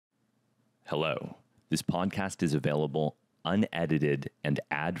Hello. This podcast is available unedited and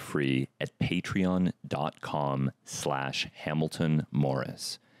ad-free at patreon.com/Hamilton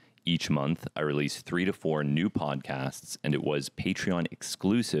Morris. Each month, I release 3 to 4 new podcasts, and it was Patreon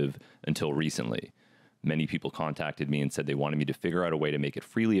exclusive until recently. Many people contacted me and said they wanted me to figure out a way to make it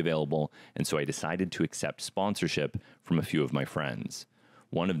freely available, and so I decided to accept sponsorship from a few of my friends.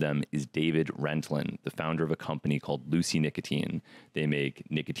 One of them is David Rentlin, the founder of a company called Lucy Nicotine. They make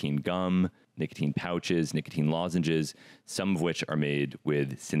nicotine gum, nicotine pouches, nicotine lozenges, some of which are made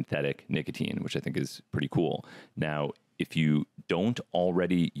with synthetic nicotine, which I think is pretty cool. Now, if you don't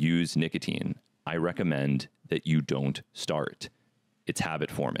already use nicotine, I recommend that you don't start. It's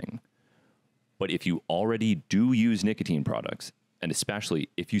habit forming. But if you already do use nicotine products, and especially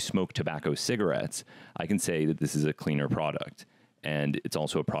if you smoke tobacco cigarettes, I can say that this is a cleaner product. And it's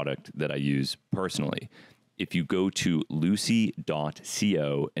also a product that I use personally. If you go to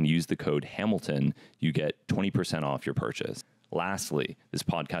lucy.co and use the code Hamilton, you get 20% off your purchase. Lastly, this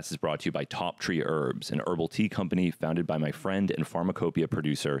podcast is brought to you by Top Tree Herbs, an herbal tea company founded by my friend and pharmacopoeia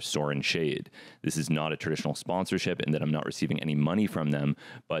producer, Soren Shade. This is not a traditional sponsorship in that I'm not receiving any money from them,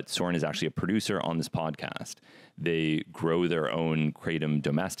 but Soren is actually a producer on this podcast. They grow their own kratom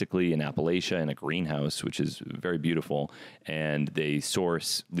domestically in Appalachia in a greenhouse, which is very beautiful, and they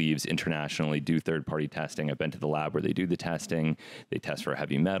source leaves internationally, do third-party testing. I've been to the lab where they do the testing. They test for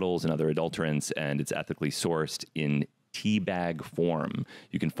heavy metals and other adulterants, and it's ethically sourced in tea bag form.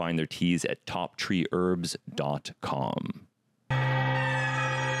 You can find their teas at toptreeherbs.com.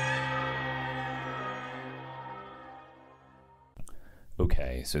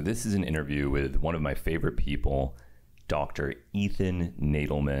 Okay, so this is an interview with one of my favorite people, Dr. Ethan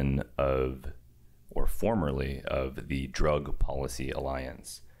Nadelmann or formerly of the Drug Policy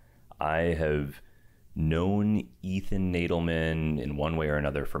Alliance. I have known Ethan Nadelmann in one way or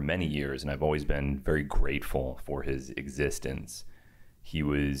another for many years, and I've always been very grateful for his existence. He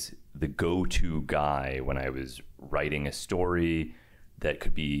was the go-to guy when I was writing a story that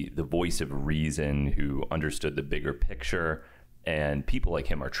could be the voice of reason, who understood the bigger picture, and people like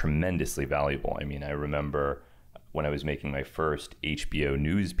him are tremendously valuable. I mean, I remember when I was making my first HBO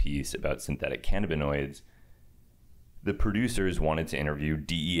news piece about synthetic cannabinoids, the producers wanted to interview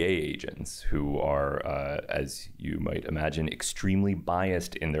DEA agents who are, as you might imagine, extremely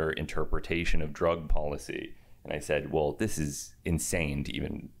biased in their interpretation of drug policy. And I said, well, this is insane to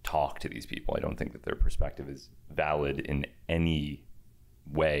even talk to these people. I don't think that their perspective is valid in any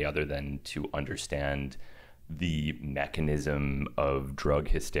way other than to understand the mechanism of drug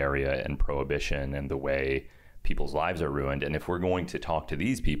hysteria and prohibition and the way people's lives are ruined. And if we're going to talk to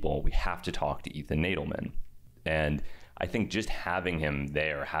these people, we have to talk to Ethan Nadelmann. And I think just having him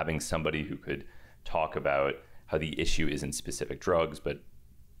there, having somebody who could talk about how the issue isn't specific drugs, but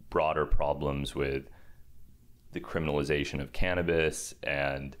broader problems with the criminalization of cannabis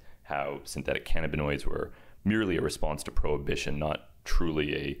and how synthetic cannabinoids were merely a response to prohibition, not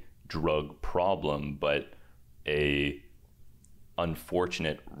truly a drug problem, but a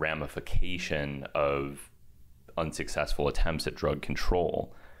unfortunate ramification of unsuccessful attempts at drug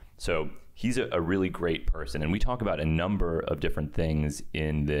control. So he's a really great person. And we talk about a number of different things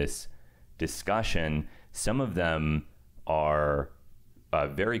in this discussion. Some of them are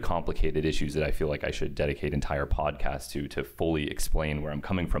very complicated issues that I feel like I should dedicate entire podcasts to fully explain where I'm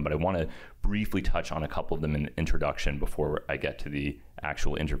coming from. But I want to briefly touch on a couple of them in the introduction before I get to the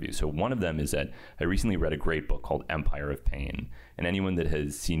actual interview. So one of them is that I recently read a great book called Empire of Pain. And anyone that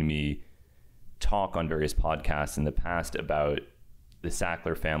has seen me talk on various podcasts in the past about the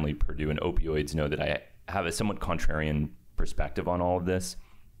Sackler family, Purdue, and opioids know that I have a somewhat contrarian perspective on all of this.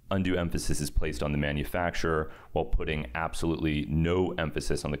 Undue emphasis is placed on the manufacturer while putting absolutely no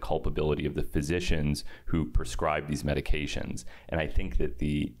emphasis on the culpability of the physicians who prescribe these medications. And I think that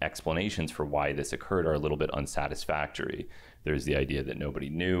the explanations for why this occurred are a little bit unsatisfactory. There's the idea that nobody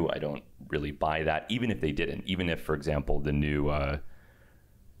knew. I don't really buy that, even if they didn't. Even if, for example, the new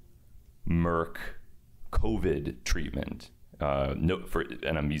Merck COVID treatment,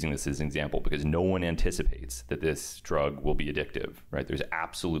 and I'm using this as an example because no one anticipates that this drug will be addictive, right? There's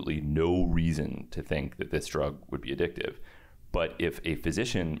absolutely no reason to think that this drug would be addictive. But if a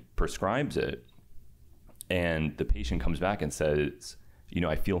physician prescribes it and the patient comes back and says,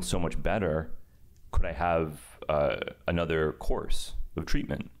 I feel so much better, could I have another course of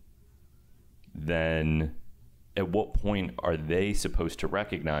treatment? Then at what point are they supposed to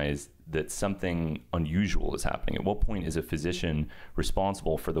recognize that something unusual is happening? At what point is a physician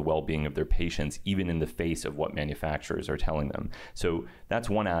responsible for the well-being of their patients, even in the face of what manufacturers are telling them? So that's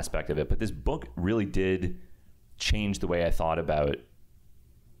one aspect of it. But this book really did change the way I thought about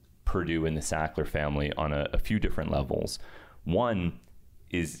Purdue and the Sackler family on a few different levels. One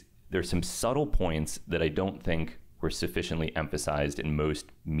is there's some subtle points that I don't think were sufficiently emphasized in most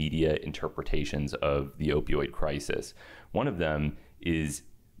media interpretations of the opioid crisis. One of them is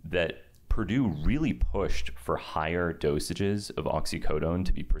that Purdue really pushed for higher dosages of oxycodone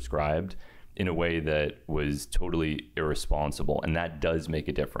to be prescribed in a way that was totally irresponsible. And that does make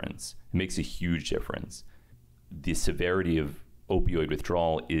a difference. It makes a huge difference. The severity of opioid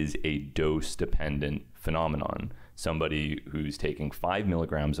withdrawal is a dose-dependent phenomenon. Somebody who's taking 5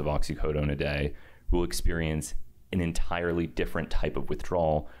 milligrams of oxycodone a day will experience an entirely different type of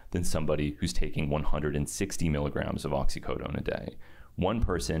withdrawal than somebody who's taking 160 milligrams of oxycodone a day. One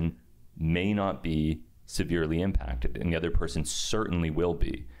person may not be severely impacted, and the other person certainly will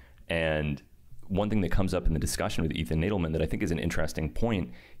be. And one thing that comes up in the discussion with Ethan Nadelmann that I think is an interesting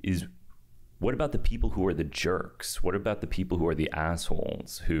point is, what about the people who are the jerks? What about the people who are the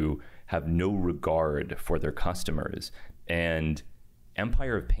assholes, who have no regard for their customers? And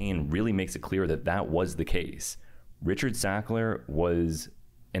Empire of Pain really makes it clear that that was the case. Richard Sackler was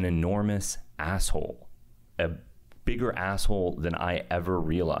an enormous asshole, a bigger asshole than I ever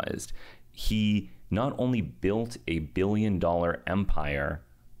realized. He not only built a billion-dollar empire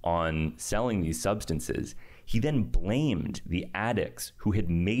on selling these substances, he then blamed the addicts who had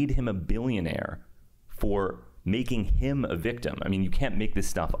made him a billionaire for making him a victim. I mean, you can't make this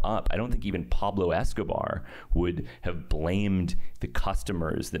stuff up. I don't think even Pablo Escobar would have blamed the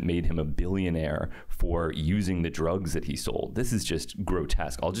customers that made him a billionaire for using the drugs that he sold. This is just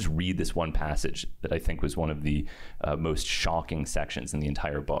grotesque. I'll just read this one passage that I think was one of the most shocking sections in the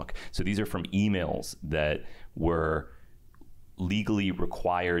entire book. So these are from emails that were legally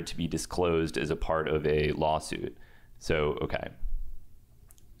required to be disclosed as a part of a lawsuit. So, okay.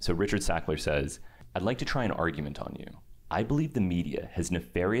 So Richard Sackler says, "I'd like to try an argument on you. I believe the media has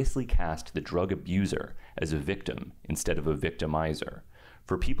nefariously cast the drug abuser as a victim instead of a victimizer.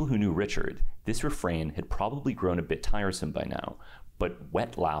 For people who knew Richard, this refrain had probably grown a bit tiresome by now, but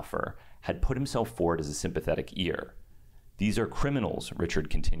Wetlaufer had put himself forward as a sympathetic ear. These are criminals,"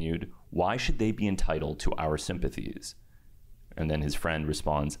 Richard continued. "Why should they be entitled to our sympathies?" And then his friend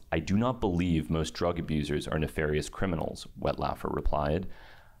responds, "I do not believe most drug abusers are nefarious criminals," Wetlaufer replied.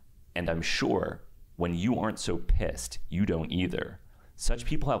 "And I'm sure when you aren't so pissed, you don't either. Such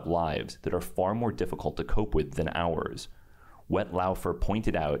people have lives that are far more difficult to cope with than ours." Wetlaufer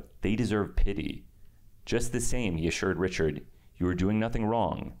pointed out they deserve pity. "Just the same," he assured Richard, "you are doing nothing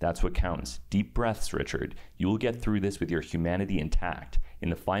wrong. That's what counts. Deep breaths, Richard. You will get through this with your humanity intact. In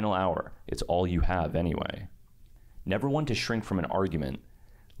the final hour, it's all you have anyway." Never one to shrink from an argument,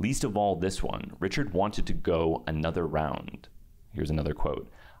 least of all this one, Richard wanted to go another round. Here's another quote.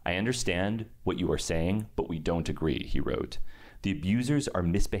 "I understand what you are saying, but we don't agree," he wrote. "The abusers are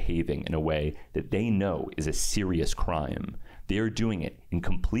misbehaving in a way that they know is a serious crime. They are doing it in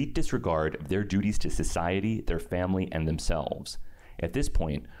complete disregard of their duties to society, their family, and themselves." At this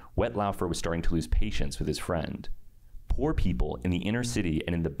point, Wetlaufer was starting to lose patience with his friend. "Poor people in the inner city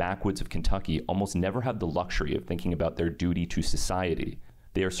and in the backwoods of Kentucky almost never have the luxury of thinking about their duty to society.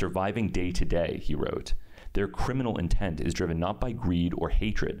 They are surviving day to day," he wrote. "Their criminal intent is driven not by greed or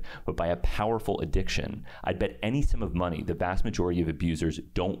hatred, but by a powerful addiction. I'd bet any sum of money the vast majority of abusers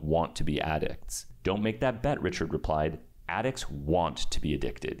don't want to be addicts." "Don't make that bet," Richard replied. "Addicts want to be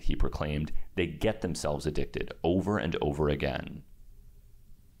addicted," he proclaimed. "They get themselves addicted over and over again."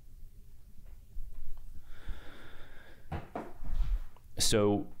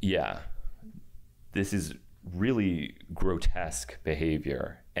 So, yeah, this is really grotesque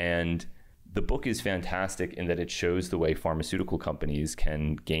behavior. And the book is fantastic in that it shows the way pharmaceutical companies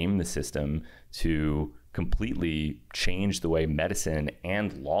can game the system to completely change the way medicine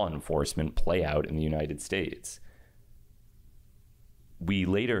and law enforcement play out in the United States. We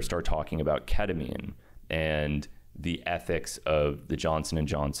later start talking about ketamine and the ethics of the Johnson &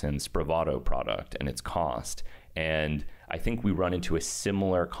 Johnson Spravato product and its cost. And I think we run into a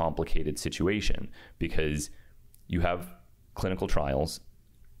similar complicated situation because you have clinical trials.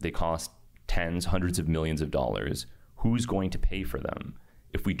 They cost tens, hundreds of millions of dollars. Who's going to pay for them?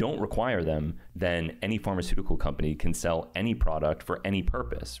 If we don't require them, then any pharmaceutical company can sell any product for any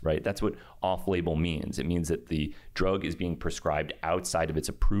purpose, right? That's what off-label means. It means that the drug is being prescribed outside of its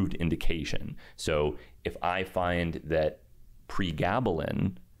approved indication. So if I find that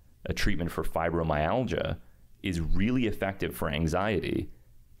pregabalin, a treatment for fibromyalgia, is really effective for anxiety,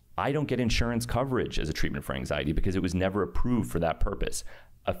 I don't get insurance coverage as a treatment for anxiety because it was never approved for that purpose.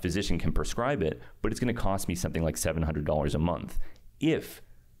 A physician can prescribe it, but it's going to cost me something like $700 a month. If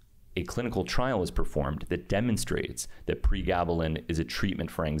a clinical trial is performed that demonstrates that pregabalin is a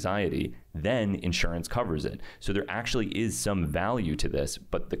treatment for anxiety, then insurance covers it. So there actually is some value to this,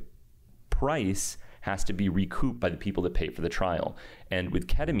 but the price has to be recouped by the people that pay for the trial. And with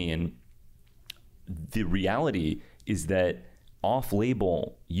ketamine, the reality is that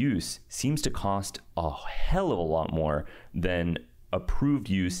off-label use seems to cost a hell of a lot more than approved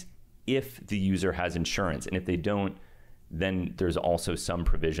use if the user has insurance. And if they don't, then there's also some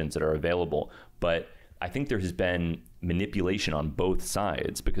provisions that are available. But I think there has been manipulation on both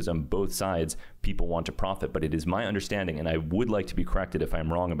sides, because on both sides, people want to profit. But it is my understanding, and I would like to be corrected if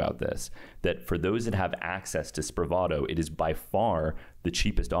I'm wrong about this, that for those that have access to Spravato, it is by far the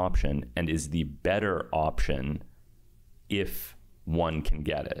cheapest option and is the better option if one can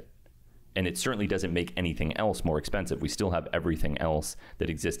get it. And it certainly doesn't make anything else more expensive. We still have everything else that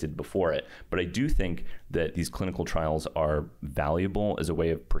existed before it. But I do think that these clinical trials are valuable as a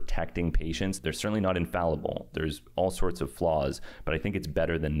way of protecting patients. They're certainly not infallible. There's all sorts of flaws, but I think it's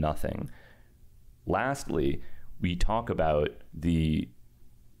better than nothing. Lastly, we talk about the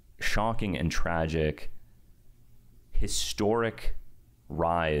shocking and tragic historic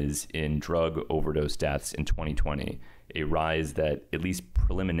rise in drug overdose deaths in 2020. A rise that, at least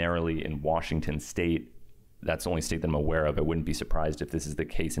preliminarily in Washington state, that's the only state that I'm aware of, I wouldn't be surprised if this is the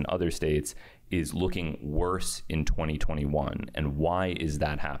case in other states, is looking worse in 2021. And why is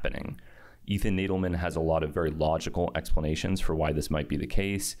that happening? Ethan Nadelmann has a lot of very logical explanations for why this might be the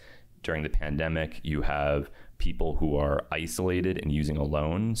case. During the pandemic, you have people who are isolated and using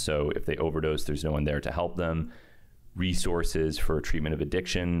alone. So if they overdose, there's no one there to help them. Resources for treatment of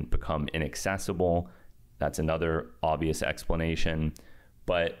addiction become inaccessible. That's another obvious explanation.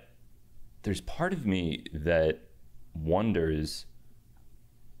 But there's part of me that wonders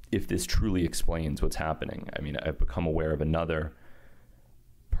if this truly explains what's happening. I mean, I've become aware of another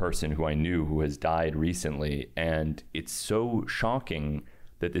person who I knew who has died recently, and it's so shocking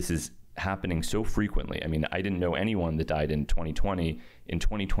that this is happening so frequently. I mean, I didn't know anyone that died in 2020. In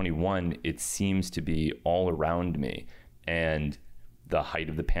 2021, it seems to be all around me. And the height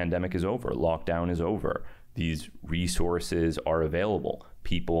of the pandemic is over. Lockdown is over. These resources are available.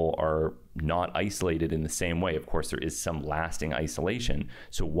 People are not isolated in the same way. Of course, there is some lasting isolation.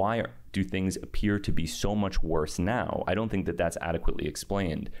 So why do things appear to be so much worse now? I don't think that that's adequately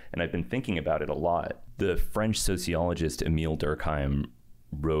explained. And I've been thinking about it a lot. The French sociologist Émile Durkheim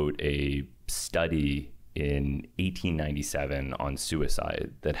wrote a study in 1897 on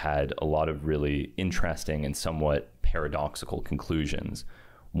suicide that had a lot of really interesting and somewhat paradoxical conclusions.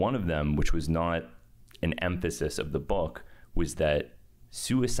 One of them, which was not an emphasis of the book, was that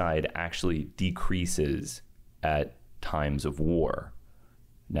suicide actually decreases at times of war.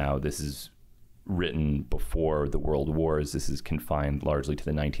 Now, this is written before the world wars. This is confined largely to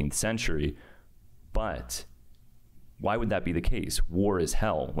the 19th century. But why would that be the case? War is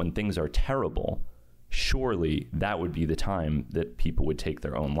hell. When things are terrible, surely that would be the time that people would take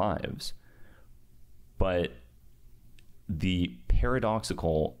their own lives. But the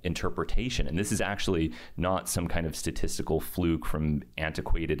paradoxical interpretation, and this is actually not some kind of statistical fluke from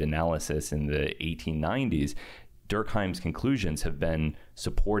antiquated analysis in the 1890s, Durkheim's conclusions have been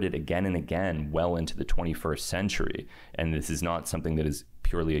supported again and again well into the 21st century. And this is not something that is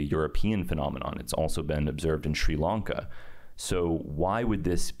purely a European phenomenon. It's also been observed in Sri Lanka. So why would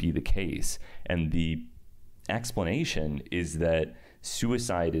this be the case? And the explanation is that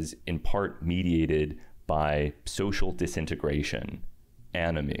suicide is in part mediated by social disintegration,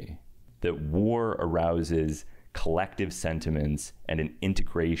 anomie, that war arouses collective sentiments and an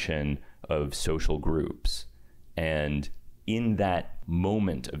integration of social groups. And in that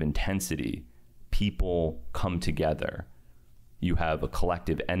moment of intensity, people come together. You have a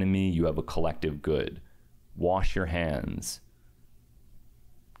collective enemy, you have a collective good. Wash your hands.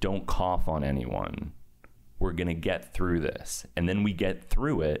 Don't cough on anyone. We're going to get through this. And then we get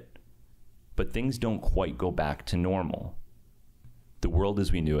through it, but things don't quite go back to normal. The world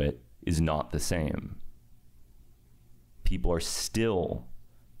as we knew it is not the same. People are still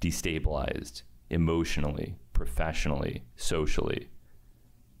destabilized emotionally, professionally, socially.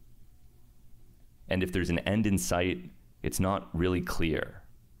 And if there's an end in sight, it's not really clear.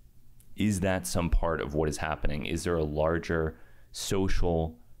 Is that some part of what is happening? Is there a larger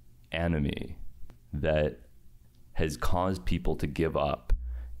social enemy that has caused people to give up?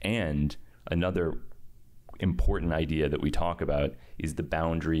 And another important idea that we talk about is the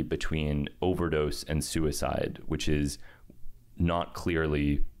boundary between overdose and suicide, which is not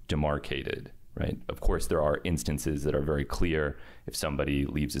clearly demarcated. right? Of course, there are instances that are very clear. If somebody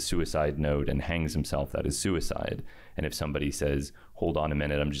leaves a suicide note and hangs himself, that is suicide. And if somebody says, hold on a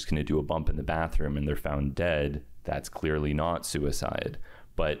minute, I'm just going to do a bump in the bathroom, and they're found dead, that's clearly not suicide.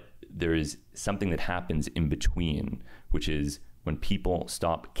 But there is something that happens in between, which is when people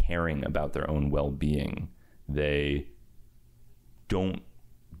stop caring about their own well-being, they don't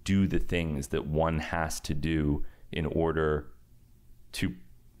do the things that one has to do in order to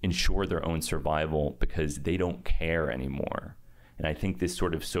ensure their own survival because they don't care anymore. And I think this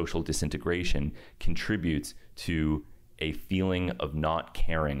sort of social disintegration contributes to a feeling of not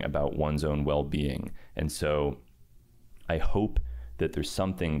caring about one's own well-being. And so I hope that there's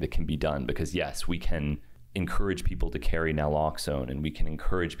something that can be done, because yes, we can encourage people to carry naloxone, and we can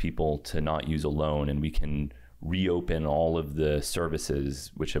encourage people to not use alone, and we can reopen all of the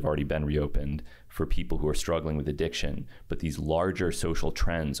services which have already been reopened for people who are struggling with addiction. But these larger social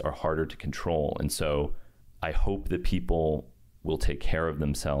trends are harder to control. And so I hope that people will take care of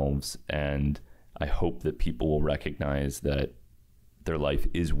themselves, and I hope that people will recognize that their life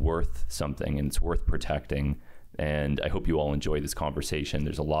is worth something and it's worth protecting. And I hope you all enjoy this conversation.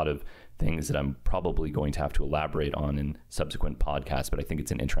 There's a lot of things that I'm probably going to have to elaborate on in subsequent podcasts, but I think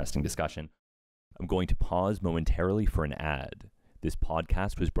it's an interesting discussion. I'm going to pause momentarily for an ad. This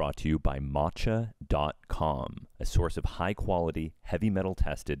podcast was brought to you by matcha.com, a source of high-quality, heavy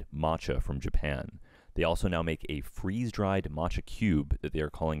metal-tested matcha from Japan. They also now make a freeze-dried matcha cube that they are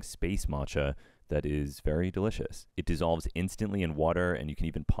calling Space Matcha that is very delicious. It dissolves instantly in water, and you can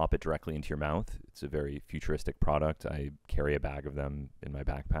even pop it directly into your mouth. It's a very futuristic product. I carry a bag of them in my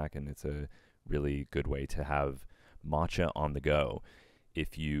backpack, and it's a really good way to have matcha on the go.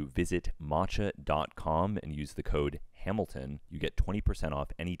 If you visit matcha.com and use the code Hamilton, you get 20% off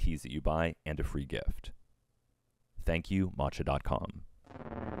any teas that you buy and a free gift. Thank you, matcha.com.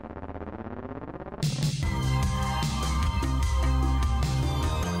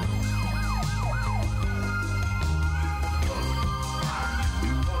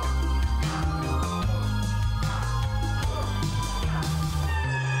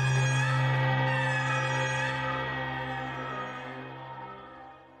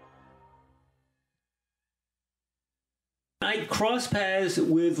 I crossed paths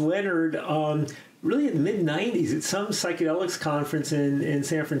with Leonard really in the mid-90s at some psychedelics conference in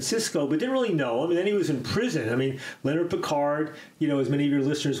San Francisco, but didn't really know him. And then he was in prison. I mean, Leonard Picard, as many of your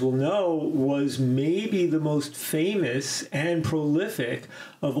listeners will know, was maybe the most famous and prolific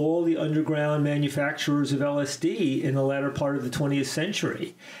of all the underground manufacturers of LSD in the latter part of the 20th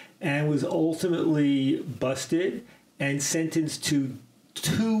century, and was ultimately busted and sentenced to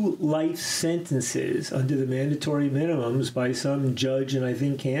 2 life sentences under the mandatory minimums by some judge in, I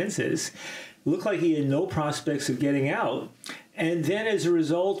think, Kansas. It looked like he had no prospects of getting out. And then as a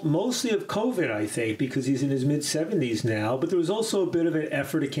result, mostly of COVID, I think, because he's in his mid-70s now, but there was also a bit of an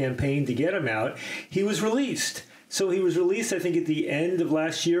effort, a campaign to get him out. He was released. So he was released, I think, at the end of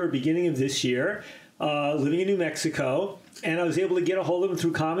last year or beginning of this year, living in New Mexico. And I was able to get a hold of him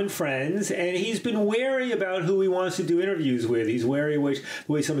through common friends. And he's been wary about who he wants to do interviews with. He's wary of the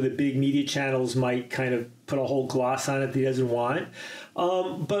way some of the big media channels might kind of put a whole gloss on it that he doesn't want.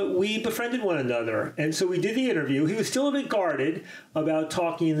 But we befriended one another. And so we did the interview. He was still a bit guarded about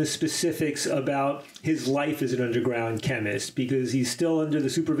talking in the specifics about his life as an underground chemist, because he's still under the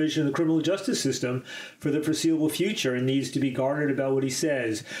supervision of the criminal justice system for the foreseeable future and needs to be guarded about what he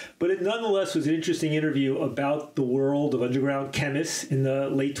says. But it nonetheless was an interesting interview about the world of underground chemists in the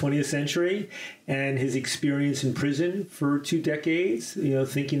late 20th century and his experience in prison for 2 decades,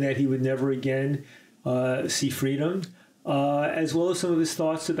 thinking that he would never again see freedom, as well as some of his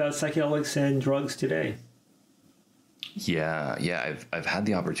thoughts about psychedelics and drugs today. Yeah. I've had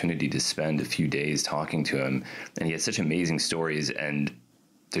the opportunity to spend a few days talking to him, and he has such amazing stories. And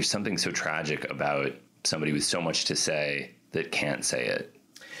there's something so tragic about somebody with so much to say that can't say it.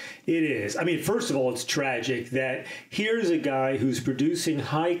 It is. I mean, first of all, it's tragic that here's a guy who's producing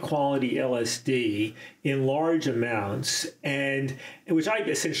high-quality LSD in large amounts, and which I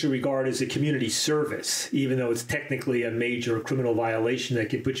essentially regard as a community service, even though it's technically a major criminal violation that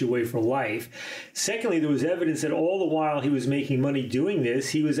could put you away for life. Secondly, there was evidence that all the while he was making money doing this,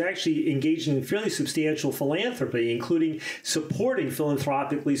 he was actually engaging in fairly substantial philanthropy, including supporting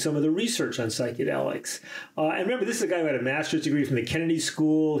philanthropically some of the research on psychedelics. And remember, this is a guy who had a master's degree from the Kennedy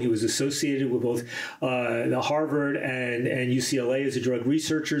School. He was associated with both the Harvard and UCLA as a drug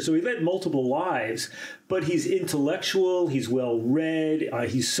researcher, so he led multiple lives. But he's intellectual, he's well-read,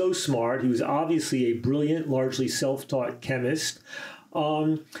 he's so smart. He was obviously a brilliant, largely self-taught chemist.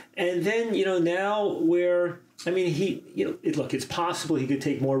 And then, now where I mean, look, it's possible he could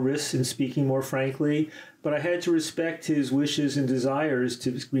take more risks in speaking more frankly, but I had to respect his wishes and desires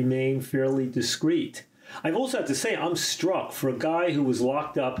to remain fairly discreet. I've also had to say, I'm struck for a guy who was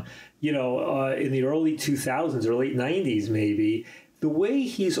locked up, in the early 2000s or late 90s, maybe, the way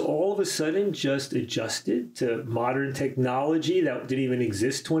he's all of a sudden just adjusted to modern technology that didn't even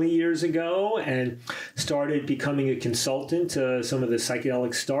exist 20 years ago and started becoming a consultant to some of the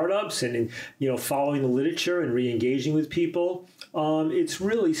psychedelic startups and, following the literature and re-engaging with people. It's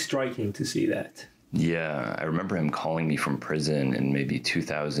really striking to see that. Yeah, I remember him calling me from prison in maybe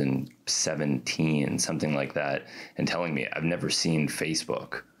 2017, something like that, and telling me, I've never seen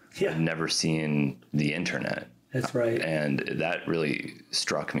Facebook. Yeah. I've never seen the internet. That's right. And that really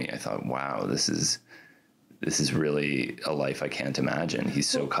struck me. I thought, wow, this is really a life I can't imagine. He's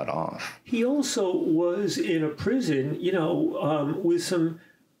so cut off. He also was in a prison, with some,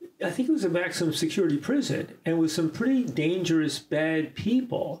 I think it was a maximum security prison, and with some pretty dangerous, bad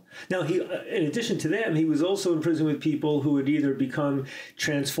people. Now, in addition to them, he was also in prison with people who had either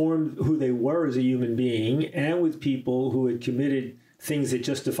transformed who they were as a human being, and with people who had committed things that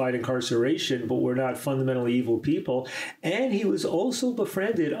justified incarceration, but were not fundamentally evil people. And he was also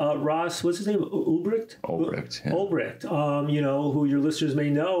befriended Ross, what's his name? Ulbricht? Ulbricht, yeah. Ulbricht, who your listeners may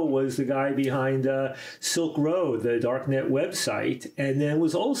know was the guy behind Silk Road, the darknet website, and then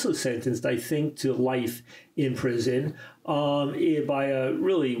was also sentenced, I think, to life in prison by a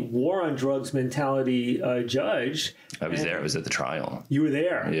really war on drugs mentality judge. I was there. I was at the trial. You were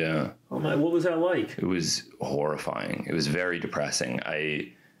there? Yeah. Oh my! What was that like? It was horrifying. It was very depressing.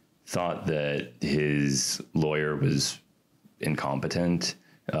 I thought that his lawyer was incompetent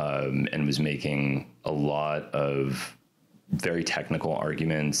and was making a lot of very technical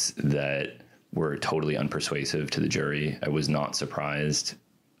arguments that were totally unpersuasive to the jury. I was not surprised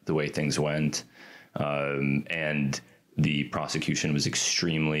the way things went. And the prosecution was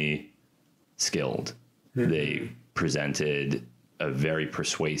extremely skilled. Mm-hmm. They presented a very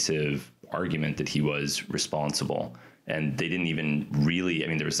persuasive argument that he was responsible. And they didn't even really,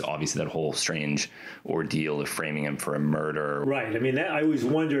 there was obviously that whole strange ordeal of framing him for a murder. Right. I always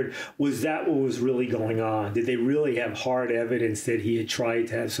wondered, was that what was really going on? Did they really have hard evidence that he had tried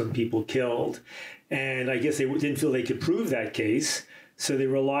to have some people killed? And I guess they didn't feel they could prove that case. So they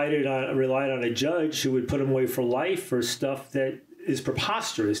relied on a judge who would put him away for life for stuff that is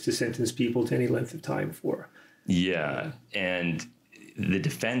preposterous to sentence people to any length of time for. Yeah. And the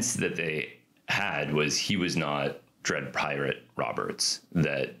defense that they had was he was not Dread Pirate Roberts,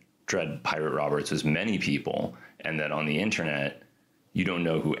 that Dread Pirate Roberts was many people, and that on the internet, you don't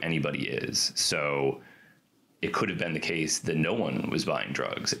know who anybody is. So it could have been the case that no one was buying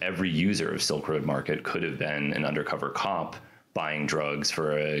drugs. Every user of Silk Road Market could have been an undercover cop buying drugs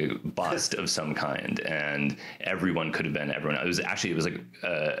for a bust of some kind, and everyone could have been everyone. It was like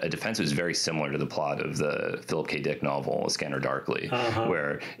a defense that was very similar to the plot of the Philip K. Dick novel Scanner Darkly,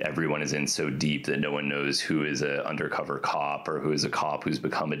 where everyone is in so deep that no one knows who is an undercover cop or who is a cop who's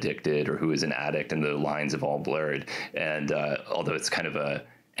become addicted or who is an addict, and the lines have all blurred. And although it's kind of a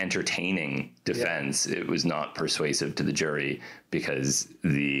entertaining defense, it was not persuasive to the jury because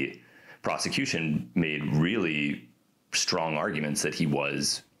the prosecution made really strong arguments that he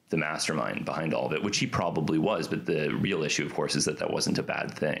was the mastermind behind all of it, which he probably was. But the real issue, of course, is that wasn't a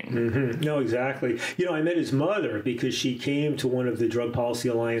bad thing. Mm-hmm. No, exactly. I met his mother because she came to one of the Drug Policy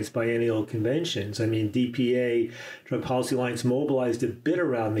Alliance biennial conventions. DPA, Drug Policy Alliance, mobilized a bit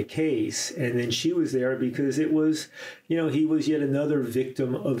around the case. And then she was there because it was, he was yet another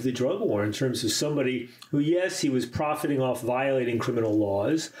victim of the drug war in terms of somebody who, yes, he was profiting off violating criminal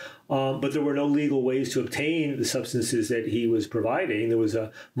laws, but there were no legal ways to obtain the substances that he was providing. There was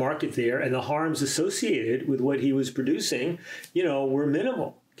a market there, and the harms associated with what he was producing, were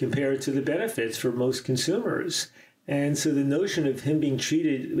minimal compared to the benefits for most consumers. And so the notion of him being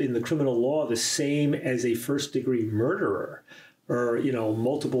treated in the criminal law the same as a first-degree murderer or,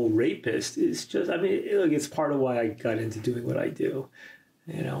 multiple rapist is just, it's part of why I got into doing what I do.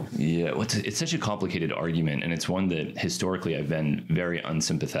 Yeah, it's such a complicated argument, and it's one that historically I've been very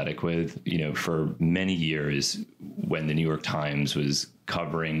unsympathetic with. For many years, when the New York Times was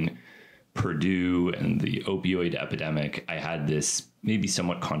covering Purdue and the opioid epidemic, I had this maybe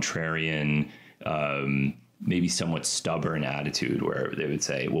somewhat contrarian, maybe somewhat stubborn attitude where they would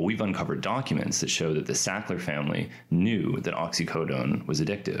say, well, we've uncovered documents that show that the Sackler family knew that oxycodone was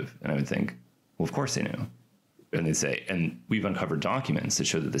addictive. And I would think, well, of course they knew. And they'd say, and we've uncovered documents that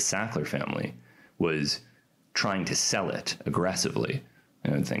show that the Sackler family was trying to sell it aggressively.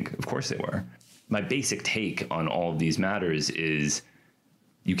 And I'd think, of course they were. My basic take on all of these matters is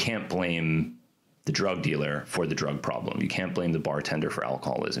you can't blame the drug dealer for the drug problem. You can't blame the bartender for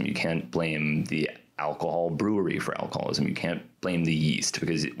alcoholism. You can't blame the alcohol brewery for alcoholism. You can't blame the yeast,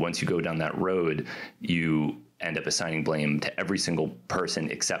 because once you go down that road, you end up assigning blame to every single person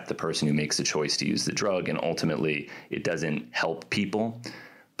except the person who makes the choice to use the drug. And ultimately, it doesn't help people.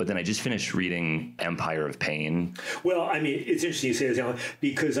 But then I just finished reading Empire of Pain. Well, I mean, it's interesting you say this, Alan,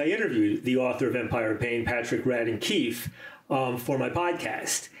 because I interviewed the author of Empire of Pain, Patrick Radden Keefe, for my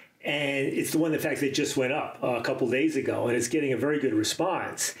podcast. And it's the one, in fact, that just went up a couple of days ago, and it's getting a very good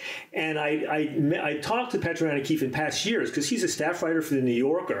response. And I talked to Patrick Radden Keefe in past years because he's a staff writer for the New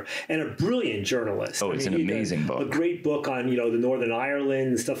Yorker and a brilliant journalist. Oh, it's an amazing book. A great book on, the Northern Ireland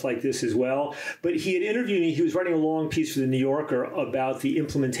and stuff like this as well. But he had interviewed me. He was writing a long piece for the New Yorker about the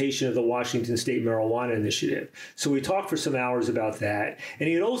implementation of the Washington State Marijuana Initiative. So we talked for some hours about that. And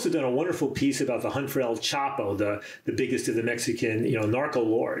he had also done a wonderful piece about the hunt for El Chapo, the biggest of the Mexican, narco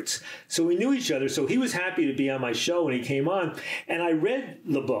lords. So we knew each other. So he was happy to be on my show when he came on. And I read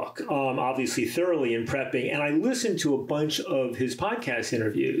the book, obviously thoroughly in prepping, and I listened to a bunch of his podcast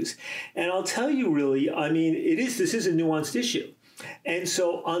interviews. And I'll tell you, really, I mean, this is a nuanced issue. And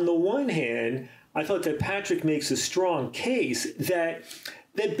so on the one hand, I thought that Patrick makes a strong case that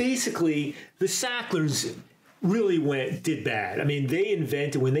basically the Sacklers really did bad. I mean, they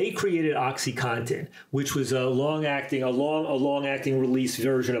invented, when they created OxyContin, which was a long-acting release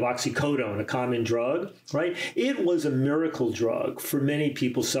version of oxycodone, a common drug, right? It was a miracle drug for many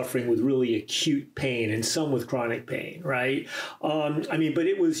people suffering with really acute pain and some with chronic pain, right? But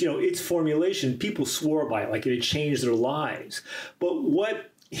it was, its formulation, people swore by it, like it had changed their lives. But what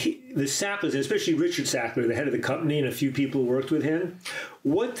the Sacklers, and especially Richard Sackler, the head of the company, and a few people who worked with him,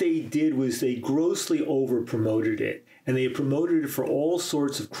 what they did was they grossly over-promoted it. And they promoted it for all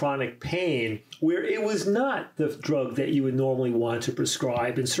sorts of chronic pain where it was not the drug that you would normally want to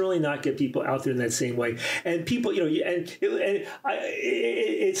prescribe, and certainly not get people out there in that same way. And people, you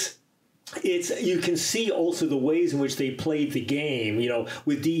can see also the ways in which they played the game,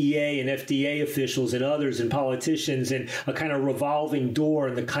 with DEA and FDA officials and others and politicians, and a kind of revolving door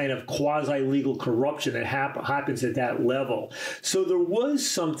and the kind of quasi-legal corruption that happens at that level. So there was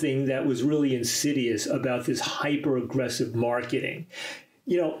something that was really insidious about this hyper-aggressive marketing.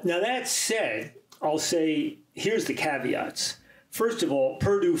 Now that said, I'll say, here's the caveats. First of all,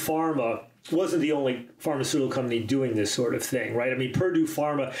 Purdue Pharma wasn't the only pharmaceutical company doing this sort of thing, right? I mean, Purdue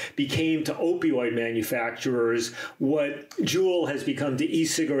Pharma became to opioid manufacturers what Juul has become to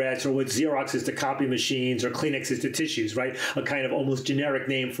e-cigarettes, or what Xerox is to copy machines, or Kleenex is to tissues, right? A kind of almost generic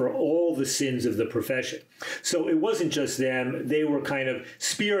name for all the sins of the profession. So it wasn't just them. They were kind of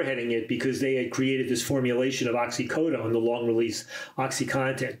spearheading it because they had created this formulation of oxycodone, the long-release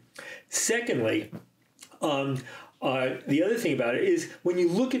OxyContin. Secondly, the other thing about it is when you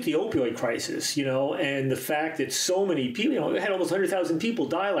look at the opioid crisis, and the fact that so many people, we had almost 100,000 people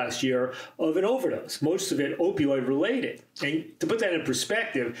die last year of an overdose, most of it opioid related. And to put that in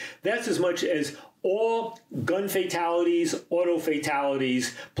perspective, that's as much as all gun fatalities, auto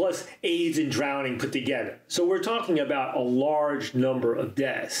fatalities, plus AIDS and drowning put together. So we're talking about a large number of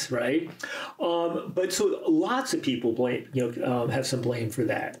deaths, right? But so lots of people have some blame for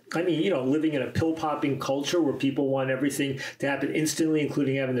that. I mean, living in a pill-popping culture where people want everything to happen instantly,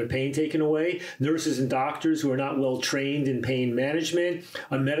 including having their pain taken away, nurses and doctors who are not well trained in pain management,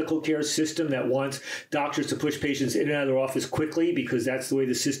 a medical care system that wants doctors to push patients in and out of their office quickly because that's the way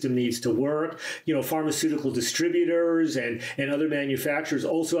the system needs to work. Pharmaceutical distributors and other manufacturers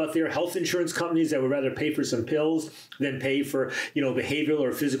also out there, health insurance companies that would rather pay for some pills than pay for, behavioral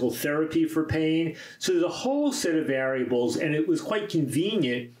or physical therapy for pain. So there's a whole set of variables, and it was quite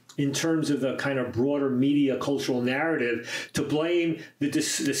convenient in terms of the kind of broader media cultural narrative to blame the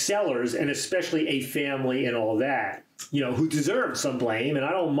sellers, and especially a family and all that, who deserve some blame. And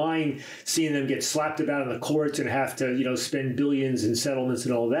I don't mind seeing them get slapped about in the courts and have to, spend billions in settlements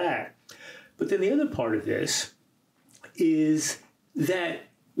and all that. But then the other part of this is that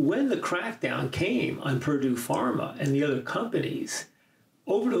when the crackdown came on Purdue Pharma and the other companies,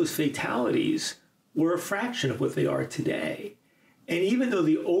 overdose fatalities were a fraction of what they are today. And even though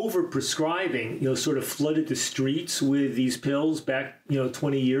the overprescribing, sort of flooded the streets with these pills back,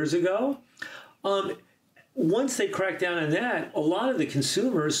 20 years ago, once they cracked down on that, a lot of the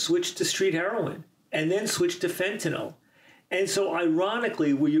consumers switched to street heroin and then switched to fentanyl. And so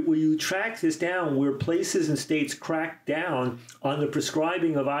ironically, where you track this down, where places and states crack down on the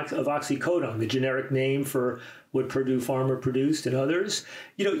prescribing of oxycodone, the generic name for what Purdue Pharma produced and others,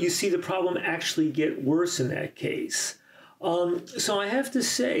 you see the problem actually get worse in that case. So I have to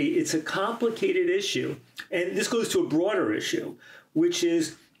say it's a complicated issue. And this goes to a broader issue, which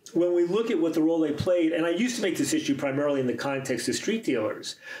is when we look at what the role they played, and I used to make this issue primarily in the context of street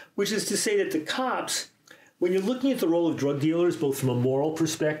dealers, which is to say that the cops, when you're looking at the role of drug dealers, both from a moral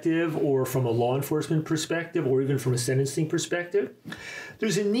perspective or from a law enforcement perspective or even from a sentencing perspective,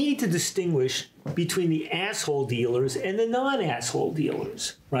 there's a need to distinguish between the asshole dealers and the non-asshole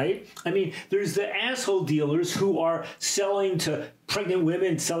dealers, right? I mean, there's the asshole dealers who are selling to pregnant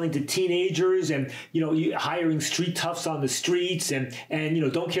women, selling to teenagers, and hiring street toughs on the streets, and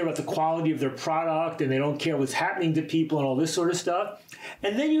don't care about the quality of their product, and they don't care what's happening to people and all this sort of stuff.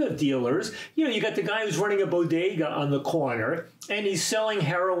 And then you have dealers. You got the guy who's running a bodega on the corner, and he's selling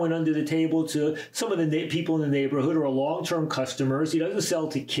heroin under the table to some of the people in the neighborhood who are long-term customers. He doesn't sell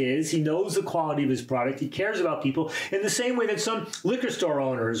to kids. He knows the quality of his product. He cares about people in the same way that some liquor store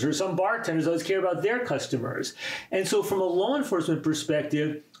owners or some bartenders always care about their customers. And so from a law enforcement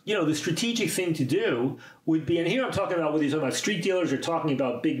perspective, the strategic thing to do would be, and here I'm talking about whether you're talking about street dealers or talking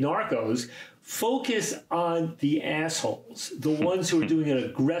about big narcos, focus on the assholes, the ones who are doing it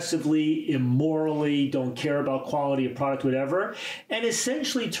aggressively, immorally, don't care about quality of product, whatever, and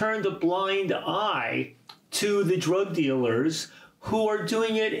essentially turn the blind eye to the drug dealers who are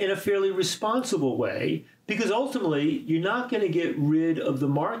doing it in a fairly responsible way, because ultimately you're not going to get rid of the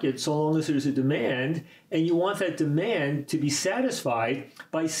market so long as there's a demand, and you want that demand to be satisfied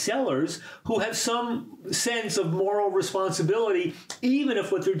by sellers who have some sense of moral responsibility, even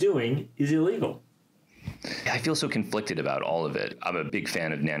if what they're doing is illegal. I feel so conflicted about all of it. I'm a big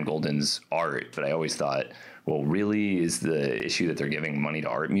fan of Nan Goldin's art, but I always thought, well, really, is the issue that they're giving money to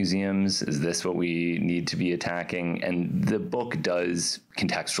art museums? Is this what we need to be attacking? And the book does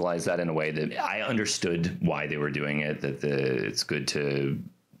contextualize that in a way that I understood why they were doing it, that it's good to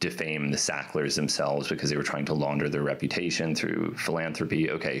defame the Sacklers themselves because they were trying to launder their reputation through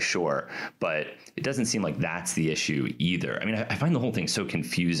philanthropy. Okay, sure. But it doesn't seem like that's the issue either. I mean, I find the whole thing so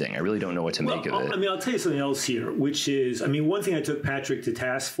confusing. I really don't know what to make of it. I mean, I'll tell you something else here, which is, one thing I took Patrick to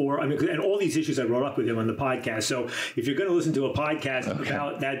task for, and all these issues I brought up with him on the podcast. So if you're going to listen to a podcast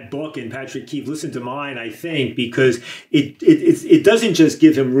about that book and Patrick Keefe, listen to mine, I think, because it doesn't just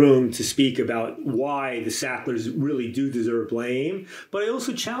give him room to speak about why the Sacklers really do deserve blame, but I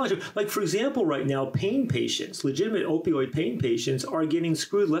also challenge him. Like, for example, right now, pain patients, legitimate opioid pain patients, are getting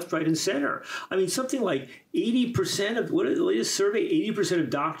screwed left, right, and center. I mean, something like 80% of, what is the latest survey, 80% of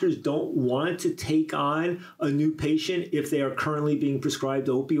doctors don't want to take on a new patient if they are currently being prescribed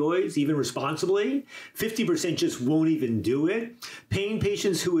opioids, even responsibly. 50% just won't even do it. Pain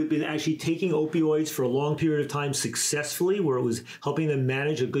patients who had been actually taking opioids for a long period of time successfully, where it was helping them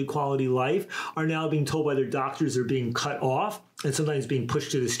manage a good quality life, are now being told by their doctors they're being cut off, and sometimes being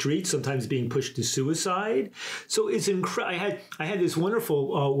pushed to the streets, sometimes being pushed to suicide. So it's incredible. I had this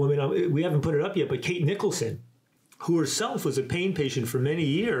wonderful woman, we haven't put it up yet, but Kate Nicholson, who herself was a pain patient for many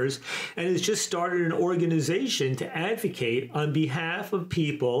years and has just started an organization to advocate on behalf of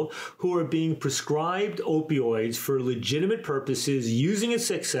people who are being prescribed opioids for legitimate purposes, using it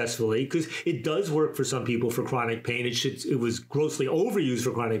successfully, because it does work for some people for chronic pain. It was grossly overused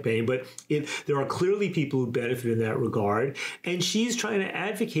for chronic pain, but there are clearly people who benefit in that regard. And she's trying to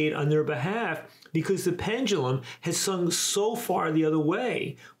advocate on their behalf, because the pendulum has swung so far the other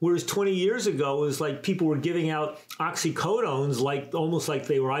way. Whereas 20 years ago, it was like people were giving out oxycodones almost like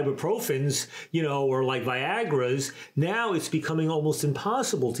they were ibuprofens, or like Viagras. Now it's becoming almost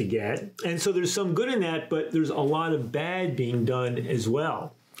impossible to get. And so there's some good in that, but there's a lot of bad being done as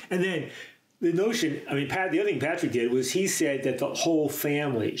well. And then the notion, the other thing Patrick did was he said that the whole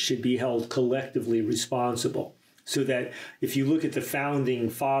family should be held collectively responsible. So that if you look at the founding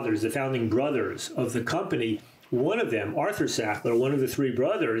fathers, the founding brothers of the company, one of them, Arthur Sackler, one of the three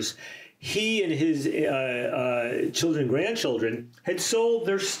brothers, he and his children, grandchildren, had sold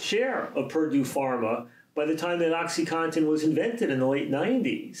their share of Purdue Pharma by the time that OxyContin was invented in the late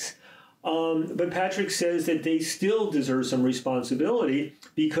 90s. But Patrick says that they still deserve some responsibility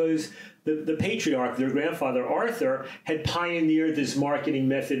because the patriarch, their grandfather, Arthur, had pioneered this marketing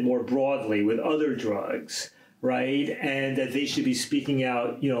method more broadly with other drugs. Right, and that they should be speaking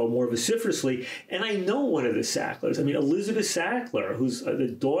out, more vociferously. And I know one of the Sacklers. Elizabeth Sackler, who's the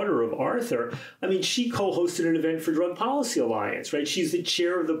daughter of Arthur. she co-hosted an event for Drug Policy Alliance. Right, she's the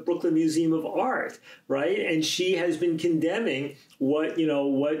chair of the Brooklyn Museum of Art. Right, and she has been condemning what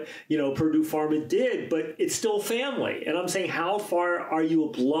Purdue Pharma did, but it's still family. And I'm saying, how far are you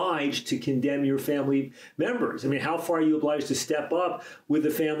obliged to condemn your family members? How far are you obliged to step up with the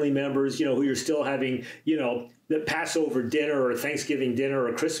family members, who you're still having, the Passover dinner or Thanksgiving dinner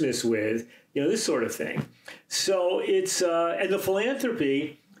or Christmas with, this sort of thing. So it's, and the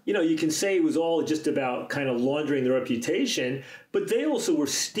philanthropy, you can say it was all just about kind of laundering the reputation, but they also were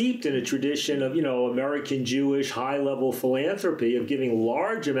steeped in a tradition of, American Jewish high-level philanthropy of giving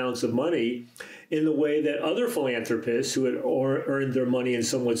large amounts of money in the way that other philanthropists who had earned their money in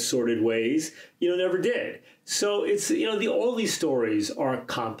somewhat sordid ways, never did. So it's, all these stories are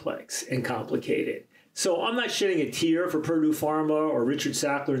complex and complicated. So I'm not shedding a tear for Purdue Pharma or Richard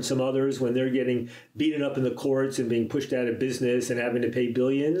Sackler and some others when they're getting beaten up in the courts and being pushed out of business and having to pay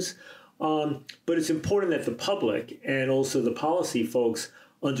billions. But it's important that the public and also the policy folks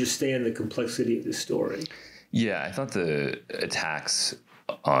understand the complexity of this story. Yeah, I thought the attacks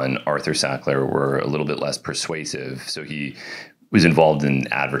on Arthur Sackler were a little bit less persuasive. So he was involved in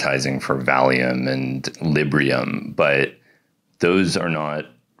advertising for Valium and Librium, but those are not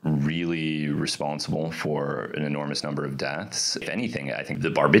really responsible for an enormous number of deaths. If anything, I think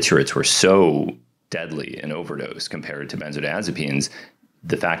the barbiturates were so deadly an overdose compared to benzodiazepines.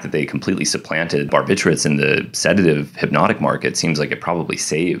 The fact that they completely supplanted barbiturates in the sedative hypnotic market seems like it probably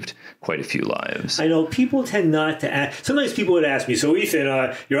saved quite a few lives. I know people tend not to ask. Sometimes people would ask me, so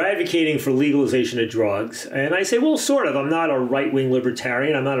Ethan, you're advocating for legalization of drugs. And I say, well, sort of. I'm not a right-wing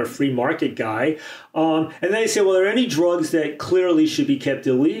libertarian. I'm not a free market guy. And then I say, well, are there any drugs that clearly should be kept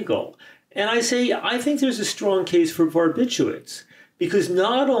illegal? And I say, I think there's a strong case for barbiturates. Because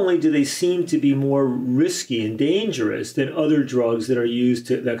not only do they seem to be more risky and dangerous than other drugs that are used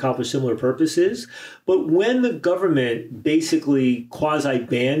to that accomplish similar purposes, but when the government basically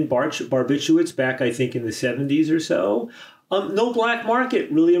quasi-banned barbiturates back, I think, in the 70s or so, no black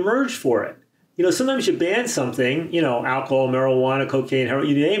market really emerged for it. Sometimes you ban something, alcohol, marijuana, cocaine, heroin,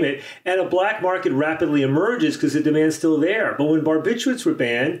 you name it, and a black market rapidly emerges because the demand's still there. But when barbiturates were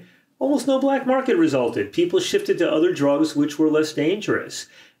banned, almost no black market resulted. People shifted to other drugs which were less dangerous.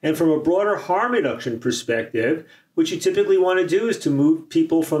 And from a broader harm reduction perspective, what you typically want to do is to move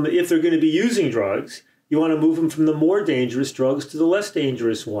people from, if they're going to be using drugs, you want to move them from the more dangerous drugs to the less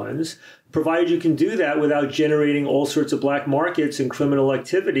dangerous ones, provided you can do that without generating all sorts of black markets and criminal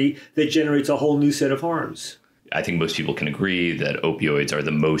activity that generates a whole new set of harms. I think most people can agree that opioids are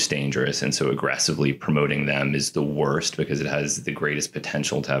the most dangerous, and so aggressively promoting them is the worst because it has the greatest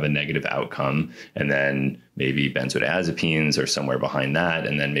potential to have a negative outcome. And then maybe benzodiazepines are somewhere behind that,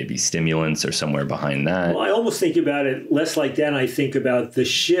 and then maybe stimulants are somewhere behind that. Well, I almost think about it less like that. I think about the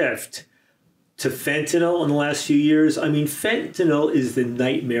shift to fentanyl in the last few years. I mean, fentanyl is the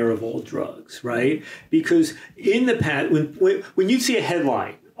nightmare of all drugs, right? Because in the past, when you see a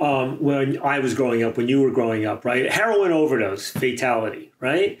headline, when I was growing up, when you were growing up, right? Heroin overdose, fatality,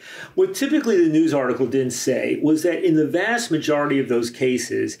 right? What typically the news article didn't say was that in the vast majority of those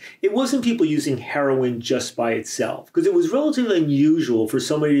cases, it wasn't people using heroin just by itself, because it was relatively unusual for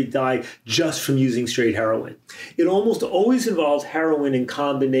somebody to die just from using straight heroin. It almost always involved heroin in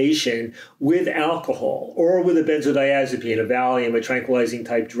combination with alcohol or with a benzodiazepine, a Valium, a tranquilizing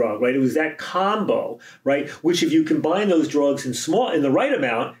type drug, right? It was that combo, right? Which if you combine those drugs in the right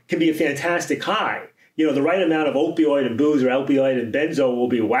amount, can be a fantastic high. The right amount of opioid and booze or opioid and benzo will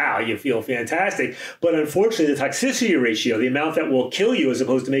be, wow, you feel fantastic. But unfortunately, the toxicity ratio, the amount that will kill you as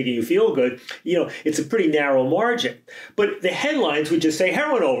opposed to making you feel good, it's a pretty narrow margin. But the headlines would just say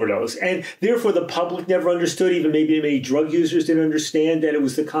heroin overdose. And therefore, the public never understood, even maybe many drug users didn't understand that it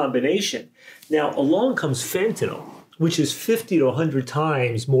was the combination. Now, along comes fentanyl, which is 50 to 100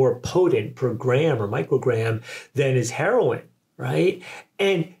 times more potent per gram or microgram than is heroin, right?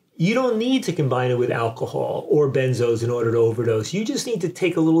 And you don't need to combine it with alcohol or benzos in order to overdose. You just need to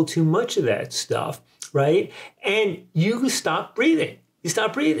take a little too much of that stuff, right? And you stop breathing. You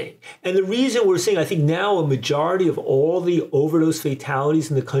stop breathing. And the reason we're saying, I think now a majority of all the overdose fatalities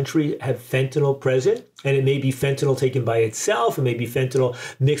in the country have fentanyl present. And it may be fentanyl taken by itself. It may be fentanyl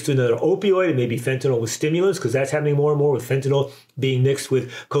mixed with another opioid. It may be fentanyl with stimulants, because that's happening more and more, with fentanyl being mixed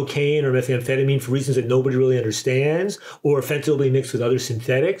with cocaine or methamphetamine for reasons that nobody really understands, or fentanyl being mixed with other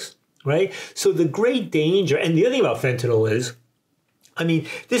synthetics, right? So the great danger, and the other thing about fentanyl is, I mean,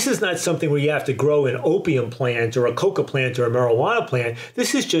 this is not something where you have to grow an opium plant or a coca plant or a marijuana plant.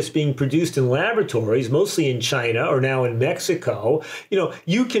 This is just being produced in laboratories, mostly in China or now in Mexico.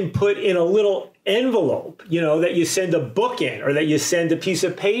 You can put in a little envelope, that you send a book in or that you send a piece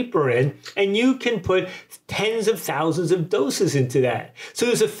of paper in, and you can put tens of thousands of doses into that. So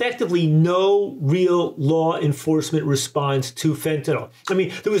there's effectively no real law enforcement response to fentanyl. I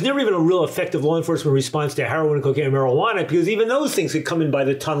mean, there was never even a real effective law enforcement response to heroin, cocaine, and marijuana, because even those things could come in by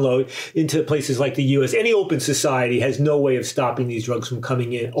the ton load into places like the U.S. Any open society has no way of stopping these drugs from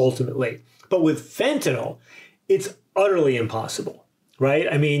coming in ultimately. But with fentanyl, it's utterly impossible. right?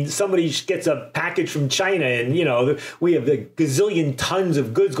 I mean, somebody gets a package from China and, we have a gazillion tons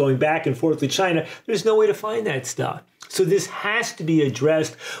of goods going back and forth to China. There's no way to find that stuff. So this has to be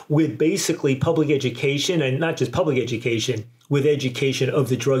addressed with basically public education, and not just public education, with education of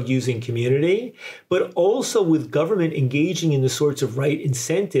the drug using community, but also with government engaging in the sorts of right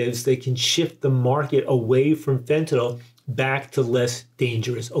incentives that can shift the market away from fentanyl back to less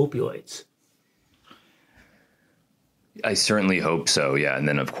dangerous opioids. I certainly hope so, yeah. And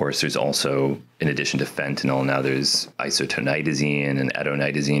then, of course, there's also, in addition to fentanyl, now there's isotonitazine and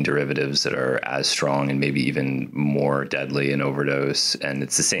etonitazine derivatives that are as strong and maybe even more deadly in overdose. And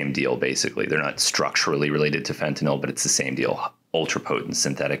it's the same deal, basically. They're not structurally related to fentanyl, but it's the same deal. Ultra-potent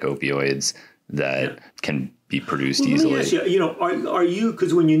synthetic opioids that can be produced easily. Let me ask you, are you,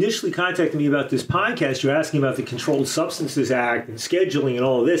 because when you initially contacted me about this podcast, you're asking about the Controlled Substances Act and scheduling and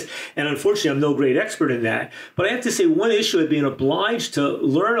all of this, and unfortunately I'm no great expert in that, but I have to say one issue I've been obliged to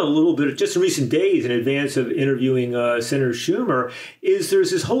learn a little bit, just in recent days in advance of interviewing Senator Schumer, is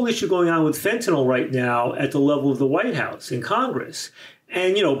there's this whole issue going on with fentanyl right now at the level of the White House in Congress.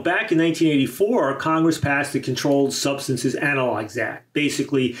 And, back in 1984, Congress passed the Controlled Substances Analogs Act,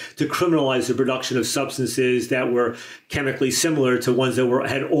 basically to criminalize the production of substances that were chemically similar to ones that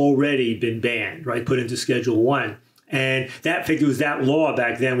had already been banned, right, put into Schedule 1. And that figure was that law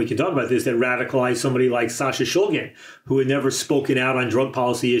back then, we can talk about this, that radicalized somebody like Sasha Shulgin, who had never spoken out on drug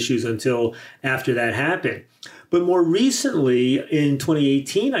policy issues until after that happened. But more recently, in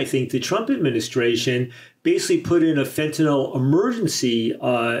 2018, I think the Trump administration basically put in a fentanyl emergency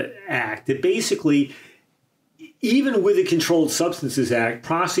act that basically, even with the Controlled Substances Act,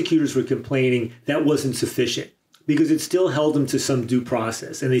 prosecutors were complaining that wasn't sufficient because it still held them to some due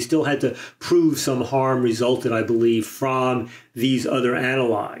process. And they still had to prove some harm resulted, I believe, from these other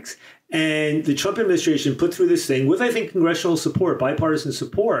analogs. And the Trump administration put through this thing with, I think, congressional support, bipartisan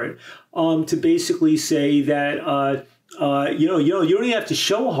support, to basically say that, you don't even have to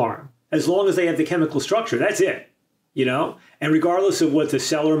show harm as long as they have the chemical structure. That's it, And regardless of what the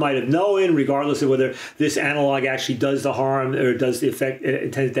seller might have known, regardless of whether this analog actually does the harm or does the effect it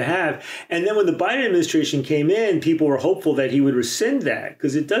intended to have. And then when the Biden administration came in, people were hopeful that he would rescind that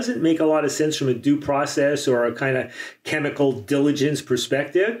because it doesn't make a lot of sense from a due process or a kind of chemical diligence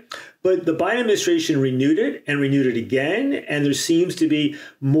perspective. But the Biden administration renewed it and renewed it again. And there seems to be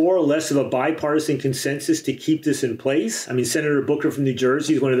more or less of a bipartisan consensus to keep this in place. I mean, Senator Booker from New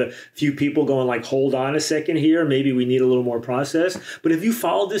Jersey is one of the few people going like, hold on a second here. Maybe we need a little more process. But have you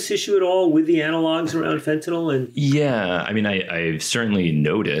followed this issue at all with the analogs around fentanyl? And yeah, I mean, I've certainly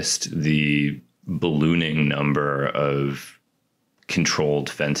noticed the ballooning number of controlled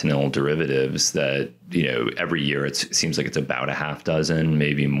fentanyl derivatives that, every year it seems like it's about a half dozen,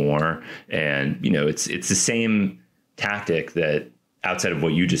 maybe more. And, it's the same tactic that outside of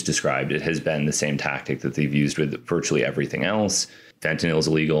what you just described, it has been the same tactic that they've used with virtually everything else. Fentanyl is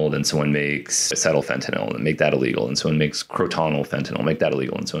illegal, then someone makes acetylfentanyl and make that illegal, and someone makes crotonyl fentanyl, make that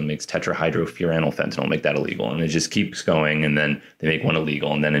illegal, and someone makes tetrahydrofuranol fentanyl, make that illegal, and it just keeps going, and then they make one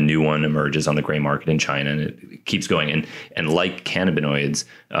illegal, and then a new one emerges on the gray market in China, and it keeps going. And like cannabinoids,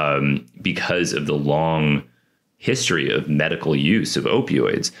 because of the long history of medical use of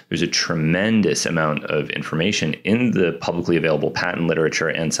opioids, there's a tremendous amount of information in the publicly available patent literature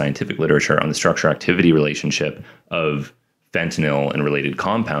and scientific literature on the structure-activity relationship of fentanyl and related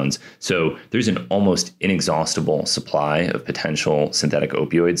compounds. So there's an almost inexhaustible supply of potential synthetic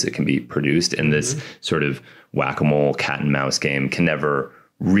opioids that can be produced, and this sort of whack-a-mole cat and mouse game can never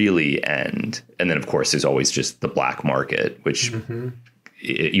really end. And then, of course, there's always just the black market, which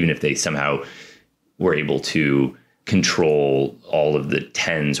even if they somehow were able to control all of the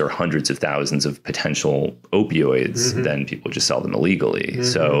tens or hundreds of thousands of potential opioids, then people just sell them illegally.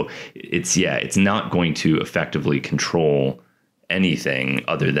 So it's not going to effectively control anything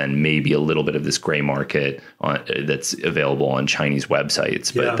other than maybe a little bit of this gray market that's available on Chinese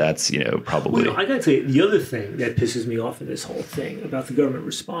websites. But that's, probably... Well, I got to tell you, the other thing that pisses me off in this whole thing about the government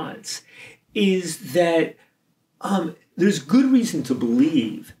response is that there's good reason to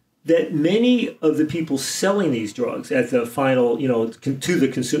believe that many of the people selling these drugs at the final, to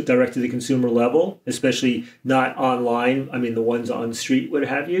the direct to the consumer level, especially not online, I mean, the ones on the street, what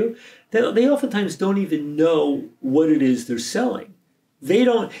have you, they oftentimes don't even know what it is they're selling.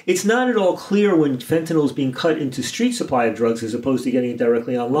 It's not at all clear when fentanyl is being cut into street supply of drugs as opposed to getting it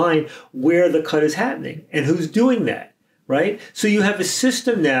directly online, where the cut is happening and who's doing that. Right? So you have a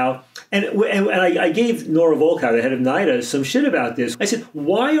system now, and I gave Nora Volkow, the head of NIDA, some shit about this. I said,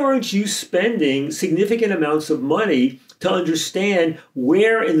 why aren't you spending significant amounts of money to understand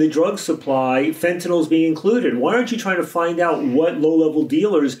where in the drug supply fentanyl is being included? Why aren't you trying to find out what low-level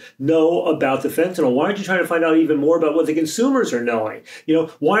dealers know about the fentanyl? Why aren't you trying to find out even more about what the consumers are knowing?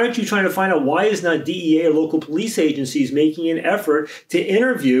 Why aren't you trying to find out why is not DEA or local police agencies making an effort to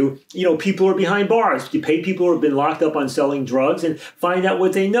interview, people who are behind bars? You pay people who have been locked up on selling drugs and find out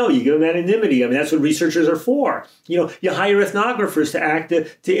what they know. You give them anonymity. I mean, that's what researchers are for. You hire ethnographers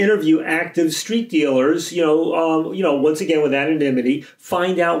to interview active street dealers, once again with anonymity,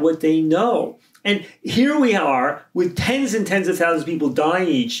 find out what they know. And here we are with tens and tens of thousands of people dying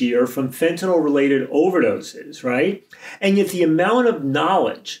each year from fentanyl-related overdoses, right? And yet the amount of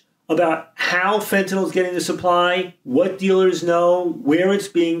knowledge about how fentanyl is getting the supply, what dealers know, where it's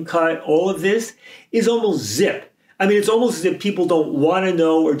being cut, all of this is almost zip. I mean, it's almost as if people don't want to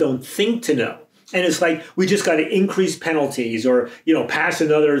know or don't think to know. And it's like, we just got to increase penalties or, pass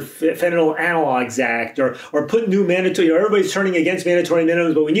another fentanyl analogs act or put new mandatory, everybody's turning against mandatory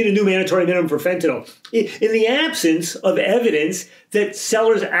minimums, but we need a new mandatory minimum for fentanyl. In the absence of evidence that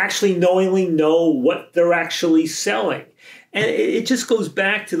sellers actually knowingly know what they're actually selling. And it just goes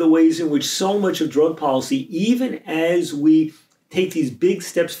back to the ways in which so much of drug policy, even as we take these big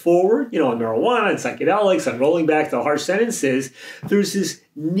steps forward, on marijuana and psychedelics and rolling back the harsh sentences, there's this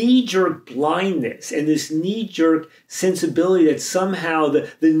knee-jerk blindness and this knee-jerk sensibility that somehow the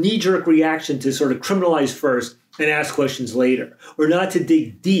knee-jerk reaction to sort of criminalize first and ask questions later, or not to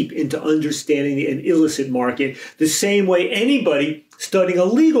dig deep into understanding an illicit market the same way anybody studying a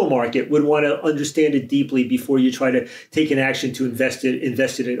legal market would want to understand it deeply before you try to take an action to invest in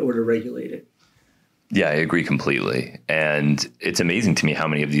it or to regulate it. Yeah, I agree completely. And it's amazing to me how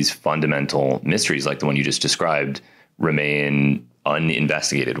many of these fundamental mysteries, like the one you just described, remain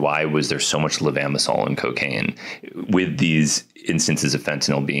uninvestigated. Why was there so much levamisole in cocaine? With these instances of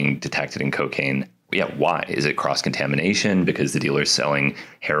fentanyl being detected in cocaine, why? Is it cross-contamination because the dealer's selling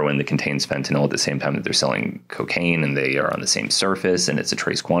heroin that contains fentanyl at the same time that they're selling cocaine and they are on the same surface and it's a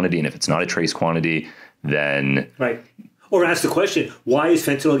trace quantity? And if it's not a trace quantity, then... Right. Or ask the question, why is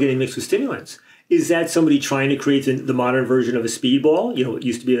fentanyl getting mixed with stimulants? Is that somebody trying to create the modern version of a speedball? It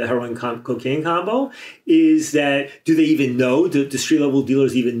used to be the heroin cocaine combo. Is that, do they even know, do street level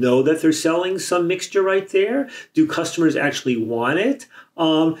dealers even know that they're selling some mixture right there? Do customers actually want it?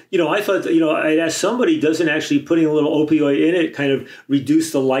 I thought, I'd ask somebody, doesn't actually putting a little opioid in it kind of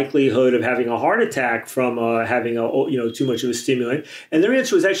reduce the likelihood of having a heart attack from having too much of a stimulant? And their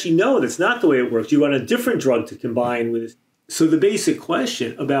answer was actually, no, that's not the way it works. You want a different drug to combine with. So the basic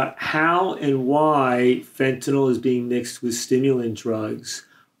question about how and why fentanyl is being mixed with stimulant drugs,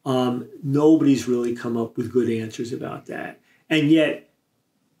 nobody's really come up with good answers about that. And yet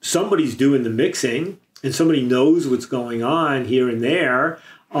somebody's doing the mixing and somebody knows what's going on here and there.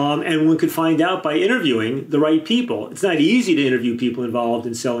 And one could find out by interviewing the right people. It's not easy to interview people involved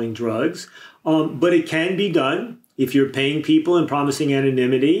in selling drugs, but it can be done if you're paying people and promising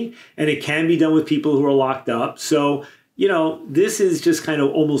anonymity, and it can be done with people who are locked up. So, this is just kind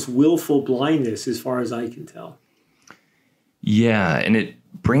of almost willful blindness as far as I can tell. Yeah, and it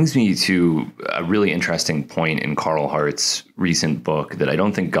brings me to a really interesting point in Carl Hart's recent book that I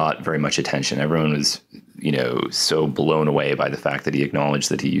don't think got very much attention. Everyone was, so blown away by the fact that he acknowledged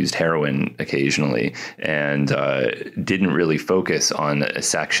that he used heroin occasionally and didn't really focus on a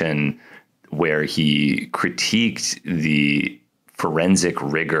section where he critiqued the forensic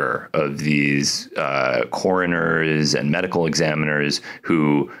rigor of these coroners and medical examiners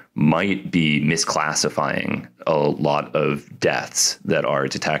who might be misclassifying a lot of deaths that are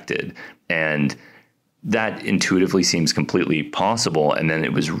detected. And that intuitively seems completely possible. And then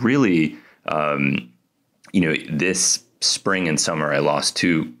it was really, this spring and summer, I lost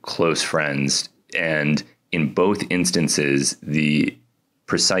two close friends. And in both instances, the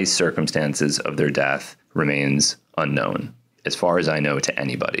precise circumstances of their death remains unknown, as far as I know, to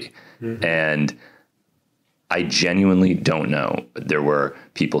anybody. Mm-hmm. And I genuinely don't know. There were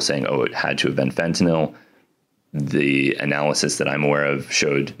people saying, it had to have been fentanyl. The analysis that I'm aware of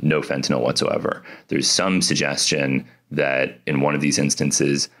showed no fentanyl whatsoever. There's some suggestion that in one of these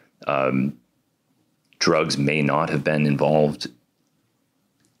instances, drugs may not have been involved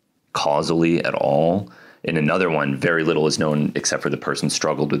causally at all. In another one, very little is known except for the person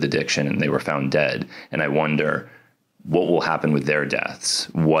struggled with addiction and they were found dead. And I wonder what will happen with their deaths.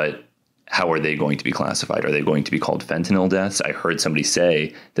 How are they going to be classified? Are they going to be called fentanyl deaths? I heard somebody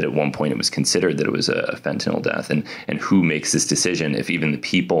say that at one point it was considered that it was a fentanyl death. And who makes this decision if even the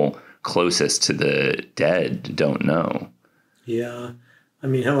people closest to the dead don't know? Yeah. I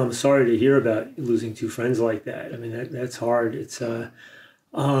mean, hell, I'm sorry to hear about losing two friends like that. I mean, that's hard. It's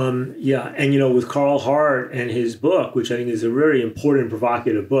Yeah, and with Carl Hart and his book, which I think is a very important,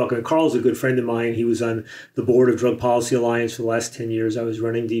 provocative book. And Carl's a good friend of mine. He was on the board of Drug Policy Alliance for the last 10 years. I was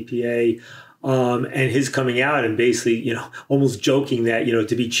running DPA. And his coming out and basically, almost joking that,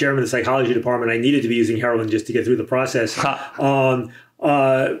 to be chairman of the psychology department, I needed to be using heroin just to get through the process.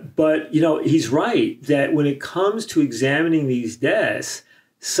 But, he's right that when it comes to examining these deaths,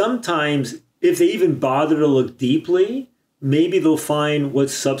 sometimes if they even bother to look deeply, maybe they'll find what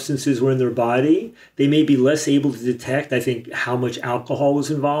substances were in their body. They may be less able to detect, I think, how much alcohol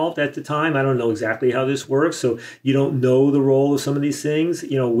was involved at the time. I don't know exactly how this works. So you don't know the role of some of these things,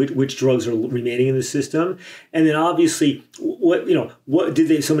 which drugs are remaining in the system. And then obviously, what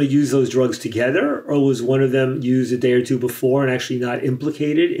did somebody use those drugs together, or was one of them used a day or two before and actually not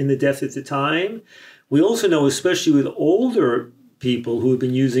implicated in the death at the time? We also know, especially with older people who have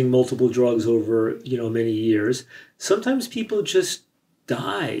been using multiple drugs over many years, sometimes people just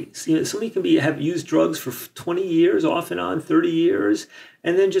die. Somebody can have used drugs for 20 years, off and on 30 years,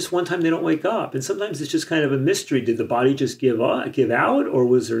 and then just one time they don't wake up. And sometimes it's just kind of a mystery. Did the body just give out, or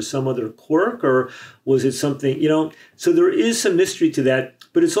was there some other quirk, or was it something? So there is some mystery to that.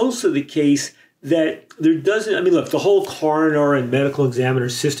 But it's also the case that there doesn't, look, the whole coroner and medical examiner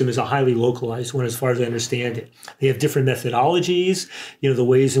system is a highly localized one as far as I understand it. They have different methodologies, the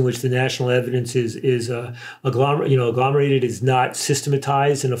ways in which the national evidence is agglomerated is not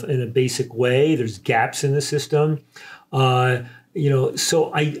systematized in a basic way. There's gaps in the system. So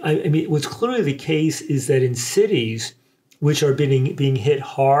what's clearly the case is that in cities which are being hit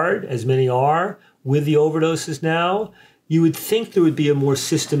hard, as many are, with the overdoses now, you would think there would be a more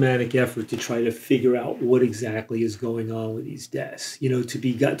systematic effort to try to figure out what exactly is going on with these deaths, to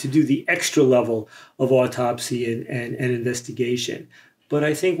do the extra level of autopsy and investigation. But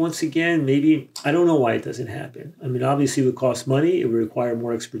I think, once again, maybe, I don't know why it doesn't happen. Obviously it would cost money, it would require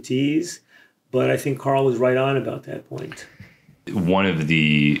more expertise, but I think Carl was right on about that point. One of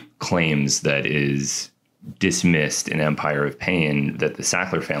the claims that is dismissed in Empire of Pain that the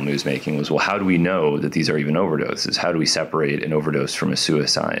Sackler family was making was, well, how do we know that these are even overdoses? How do we separate an overdose from a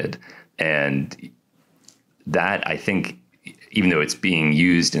suicide? And that, I think, even though it's being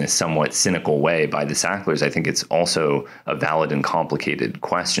used in a somewhat cynical way by the Sacklers, I think it's also a valid and complicated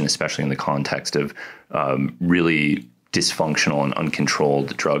question, especially in the context of really dysfunctional and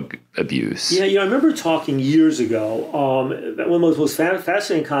uncontrolled drug abuse. Yeah, I remember talking years ago, one of the most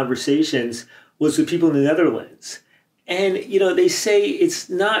fascinating conversations was with people in the Netherlands. And, they say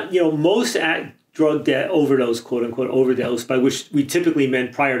it's not, most drug overdose, quote unquote, overdose, by which we typically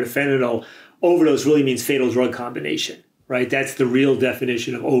meant prior to fentanyl, overdose really means fatal drug combination, right? That's the real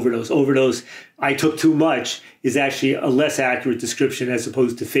definition of overdose. Overdose, I took too much, is actually a less accurate description as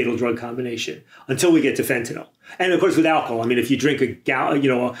opposed to fatal drug combination until we get to fentanyl. And of course, with alcohol, if you drink a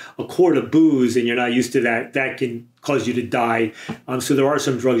quart of booze and you're not used to that, that can cause you to die. So there are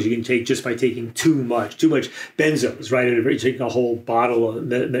some drugs you can take just by taking too much benzos, right? And taking a whole bottle of,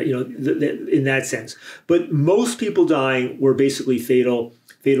 in that sense. But most people dying were basically fatal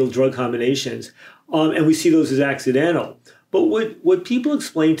drug combinations. And we see those as accidental. But what people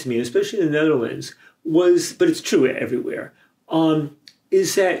explained to me, especially in the Netherlands, but it's true everywhere,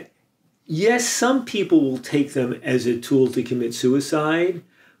 is that yes, some people will take them as a tool to commit suicide,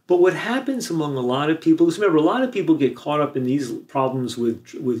 but what happens among a lot of people is, remember, a lot of people get caught up in these problems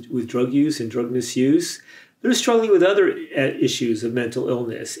with drug use and drug misuse. They're struggling with other issues of mental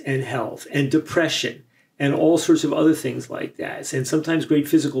illness and health and depression and all sorts of other things like that, and sometimes great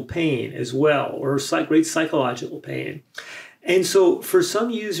physical pain as well, or great psychological pain. And so for some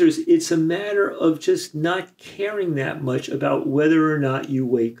users, it's a matter of just not caring that much about whether or not you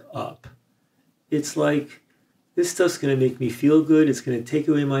wake up. It's like, this stuff's going to make me feel good. It's going to take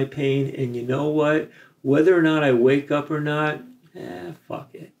away my pain. And you know what? Whether or not I wake up or not,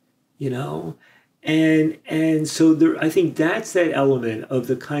 fuck it, And so I think that's that element of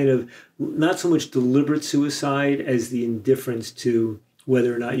the kind of not so much deliberate suicide as the indifference to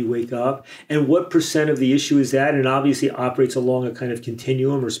whether or not you wake up. And what percent of the issue is that? And obviously operates along a kind of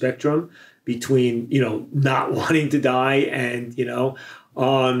continuum or spectrum between, not wanting to die and,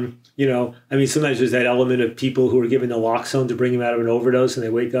 sometimes there's that element of people who are given naloxone to bring them out of an overdose, and they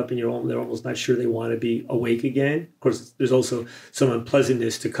wake up and they're almost not sure they want to be awake again. Of course, there's also some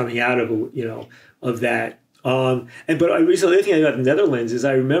unpleasantness to coming out of of that. But I recently, the other thing about the Netherlands is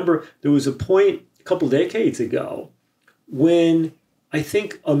I remember there was a point a couple decades ago when I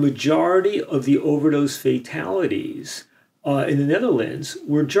think a majority of the overdose fatalities in the Netherlands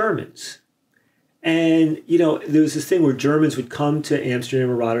were Germans. And, there was this thing where Germans would come to Amsterdam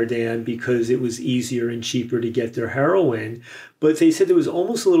or Rotterdam because it was easier and cheaper to get their heroin. But they said there was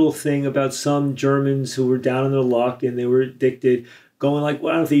almost a little thing about some Germans who were down on their luck and they were addicted, going like,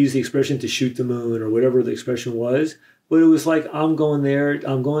 well, I don't know if they use the expression to shoot the moon or whatever the expression was. But it was like, I'm going there,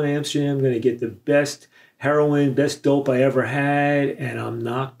 I'm going to Amsterdam, I'm going to get the best heroin, best dope I ever had, and I'm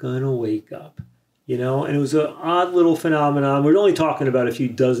not going to wake up. And it was an odd little phenomenon. We're only talking about a few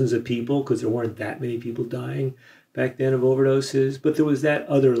dozens of people because there weren't that many people dying back then of overdoses. But there was that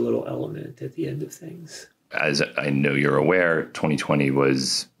other little element at the end of things. As I know you're aware, 2020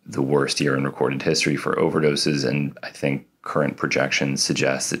 was the worst year in recorded history for overdoses. And I think current projections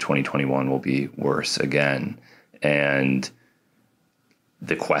suggest that 2021 will be worse again. And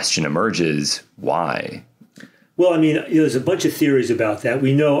the question emerges, why? Well, there's a bunch of theories about that.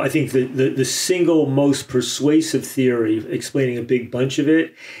 We know, I think the single most persuasive theory explaining a big bunch of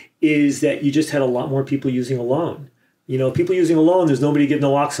it is that you just had a lot more people using alone. People using alone, there's nobody to give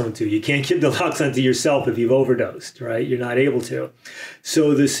naloxone to. You can't give naloxone to yourself if you've overdosed, right? You're not able to.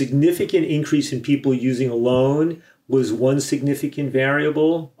 So the significant increase in people using alone was one significant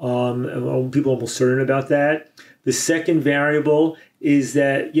variable. People are almost certain about that. The second variable is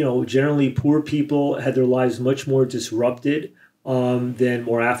that, generally poor people had their lives much more disrupted than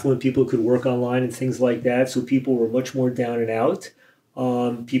more affluent people who could work online and things like that. So people were much more down and out.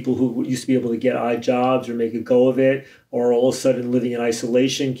 People who used to be able to get odd jobs or make a go of it are all of a sudden living in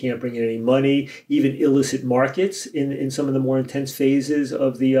isolation, can't bring in any money. Even illicit markets in some of the more intense phases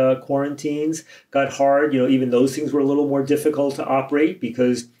of the quarantines got hard. Even those things were a little more difficult to operate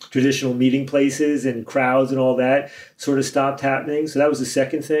because traditional meeting places and crowds and all that sort of stopped happening. So that was the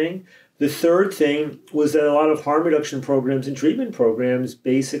second thing. The third thing was that a lot of harm reduction programs and treatment programs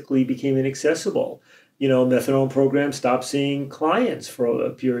basically became inaccessible. Methadone programs stopped seeing clients for a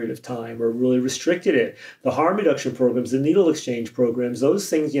period of time or really restricted it. The harm reduction programs, the needle exchange programs, those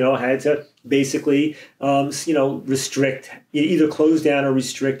things, had to basically, restrict, either close down or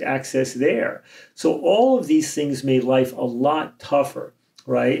restrict access there. So all of these things made life a lot tougher,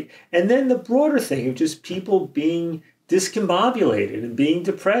 right? And then the broader thing of just people being discombobulated and being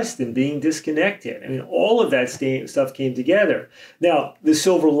depressed and being disconnected. All of that stuff came together. Now, the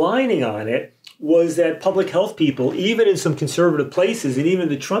silver lining on it was that public health people, even in some conservative places and even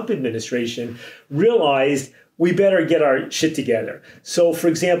the Trump administration, realized we better get our shit together. So, for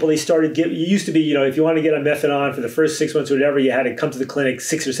example, they started it used to be, if you want to get on methadone for the first 6 months or whatever, you had to come to the clinic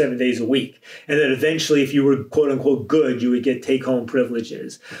 6 or 7 days a week. And then eventually, if you were quote unquote good, you would get take home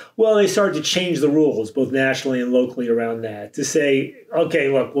privileges. Well, they started to change the rules, both nationally and locally around that, to say, okay,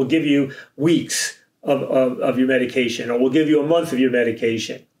 look, we'll give you weeks of your medication, or we'll give you a month of your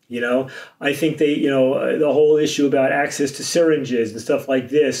medication. I think the whole issue about access to syringes and stuff like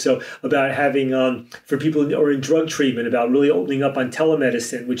this. So about having, for people who are in drug treatment, about really opening up on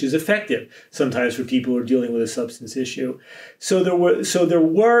telemedicine, which is effective sometimes for people who are dealing with a substance issue. So there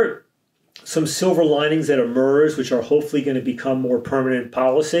were some silver linings that emerged, which are hopefully going to become more permanent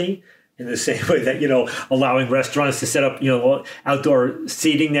policy. In the same way that, allowing restaurants to set up, outdoor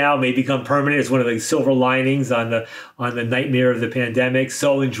seating now may become permanent is one of the silver linings on the nightmare of the pandemic.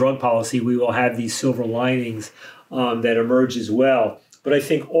 So in drug policy, we will have these silver linings that emerge as well. But I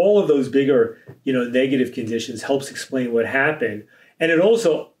think all of those bigger, negative conditions helps explain what happened. And it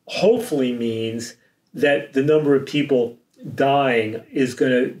also hopefully means that the number of people dying is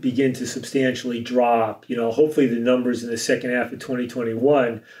going to begin to substantially drop. Hopefully the numbers in the second half of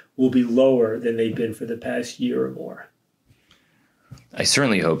 2021 will be lower than they've been for the past year or more. I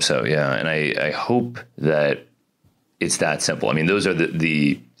certainly hope so, yeah. And I hope that it's that simple. Those are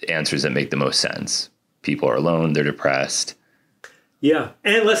the answers that make the most sense. People are alone, they're depressed. Yeah,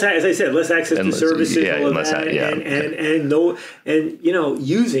 and less, as I said, less access to services, and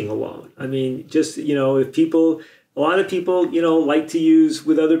using alone. If people, a lot of people, like to use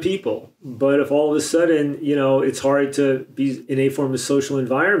with other people, but if all of a sudden, it's hard to be in a form of social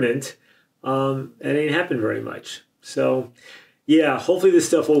environment, it ain't happened very much. So, yeah, hopefully this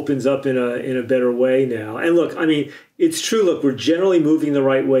stuff opens up in a better way now. And look, it's true. Look, we're generally moving the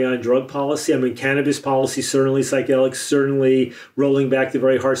right way on drug policy. Cannabis policy, certainly, psychedelics, certainly, rolling back the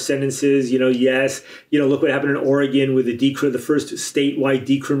very harsh sentences. Yes. Look what happened in Oregon with the first statewide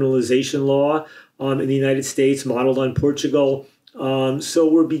decriminalization law in the United States, modeled on Portugal. So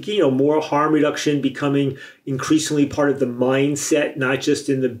we're beginning, more harm reduction becoming increasingly part of the mindset, not just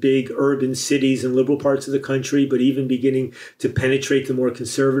in the big urban cities and liberal parts of the country, but even beginning to penetrate the more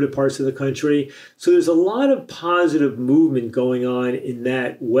conservative parts of the country. So there's a lot of positive movement going on in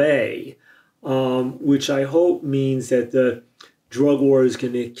that way, which I hope means that the drug war is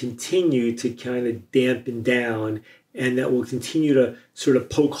going to continue to kind of dampen down, and that will continue to sort of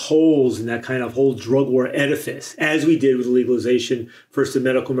poke holes in that kind of whole drug war edifice, as we did with the legalization first of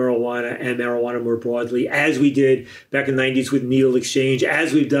medical marijuana and marijuana more broadly, as we did back in the 90s with needle exchange,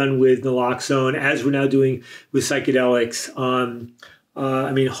 as we've done with naloxone, as we're now doing with psychedelics.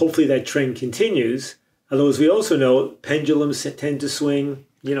 I mean, hopefully that trend continues. Although, as we also know, pendulums tend to swing,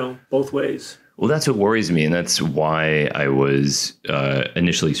 both ways. Well, that's what worries me. And that's why I was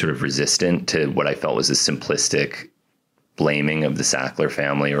initially sort of resistant to what I felt was a simplistic blaming of the Sackler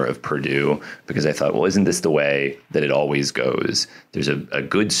family or of Purdue, because I thought, well, isn't this the way that it always goes? There's a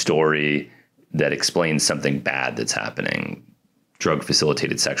good story that explains something bad that's happening.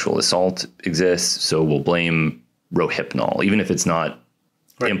 Drug-facilitated sexual assault exists, so we'll blame Rohypnol, even if it's not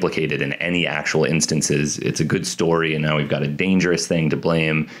implicated in any actual instances. It's a good story, and now we've got a dangerous thing to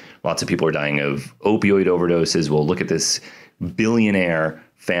blame. Lots of people are dying of opioid overdoses. We'll look at this billionaire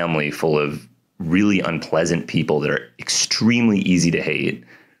family full of really unpleasant people that are extremely easy to hate.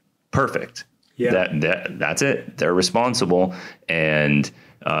 Perfect. Yeah. That's it. They're responsible. And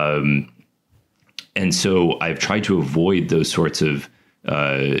so I've tried to avoid those sorts of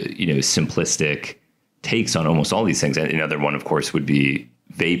simplistic takes on almost all these things. And another one, of course, would be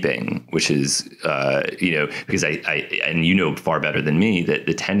vaping, which is, because I far better than me that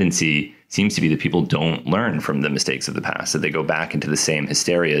the tendency seems to be that people don't learn from the mistakes of the past, that they go back into the same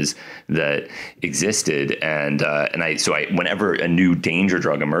hysterias that existed. And whenever a new danger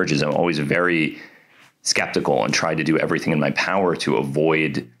drug emerges, I'm always very skeptical and try to do everything in my power to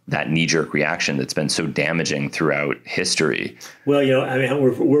avoid that knee-jerk reaction that's been so damaging throughout history. Well,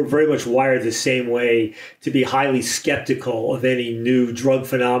 we're very much wired the same way to be highly skeptical of any new drug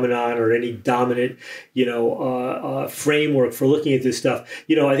phenomenon or any dominant, framework for looking at this stuff.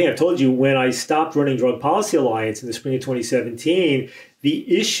 I think I've told you, when I stopped running Drug Policy Alliance in the spring of 2017,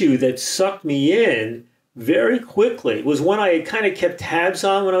 the issue that sucked me in very quickly was one I had kind of kept tabs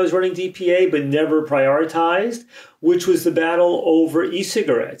on when I was running DPA, but never prioritized, which was the battle over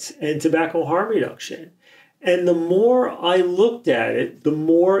e-cigarettes and tobacco harm reduction. And the more I looked at it, the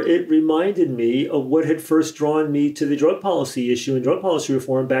more it reminded me of what had first drawn me to the drug policy issue and drug policy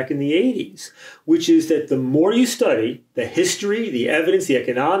reform back in the 80s, which is that the more you study the history, the evidence, the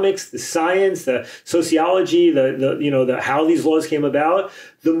economics, the science, the sociology, the how these laws came about,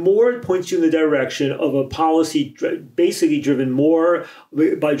 the more it points you in the direction of a policy basically driven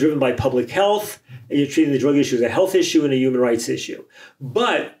by public health, and you're treating the drug issue as a health issue and a human rights issue.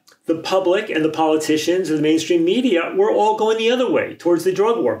 But the public and the politicians and the mainstream media were all going the other way towards the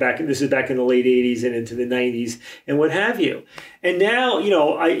drug war. This is back in the late 80s and into the 90s and what have you. And now,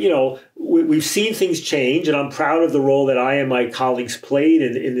 we've seen things change, and I'm proud of the role that I and my colleagues played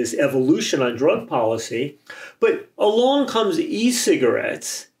in this evolution on drug policy. But along comes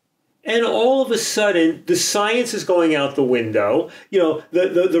e-cigarettes, and all of a sudden, the science is going out the window.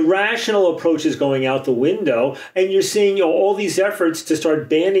 The rational approach is going out the window, and you're seeing all these efforts to start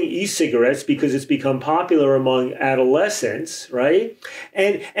banning e-cigarettes because it's become popular among adolescents, right?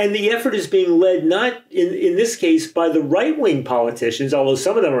 And the effort is being led not in this case by the right-wing politicians, although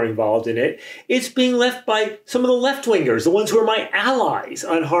some of them are involved in it. It's being left by some of the left-wingers, the ones who are my allies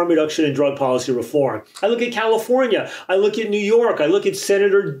on harm reduction and drug policy reform. I look at California. I look at New York. I look at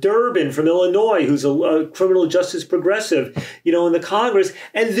Senator Durbin from Illinois, who's a criminal justice progressive, in the Congress,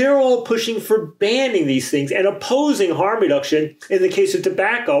 and they're all pushing for banning these things and opposing harm reduction in the case of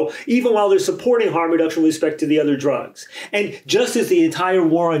tobacco, even while they're supporting harm reduction with respect to the other drugs. And just as the entire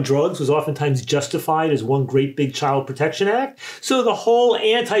war on drugs was oftentimes justified as one great big child protection act, so the whole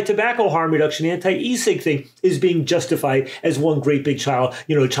anti-tobacco harm reduction, anti-e-cig thing is being justified as one great big child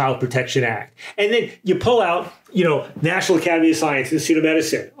protection act. And then you pull out National Academy of Science, Institute of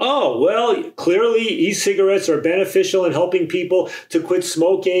Medicine. Oh, well, clearly e-cigarettes are beneficial in helping people to quit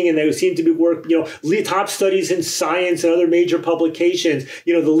smoking, and they seem to be top studies in Science and other major publications.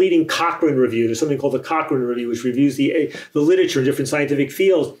 The leading Cochrane review. There's something called the Cochrane Review, which reviews the literature in different scientific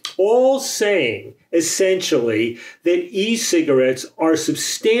fields, all saying essentially that e-cigarettes are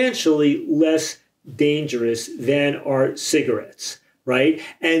substantially less dangerous than are cigarettes, right?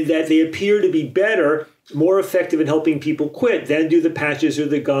 And that they appear to be better, more effective in helping people quit than do the patches or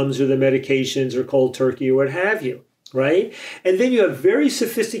the gums or the medications or cold turkey or what have you, right? And then you have very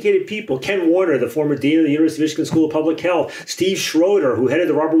sophisticated people. Ken Warner, the former dean of the University of Michigan School of Public Health. Steve Schroeder, who headed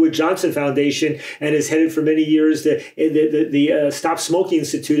the Robert Wood Johnson Foundation and has headed for many years the Stop Smoking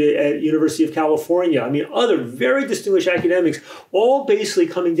Institute at University of California. I mean, other very distinguished academics, all basically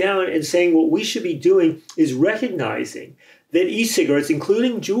coming down and saying what we should be doing is recognizing that e-cigarettes,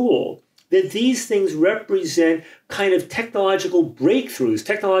 including Juul, that these things represent kind of technological breakthroughs,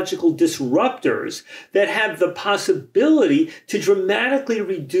 technological disruptors that have the possibility to dramatically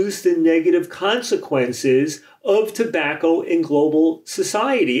reduce the negative consequences of tobacco in global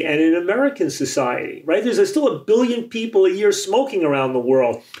society and in American society, right? There's still 1 billion people a year smoking around the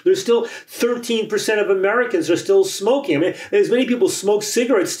world. There's still 13% of Americans are still smoking. I mean, as many people smoke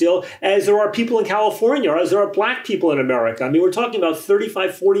cigarettes still as there are people in California or as there are black people in America. I mean, we're talking about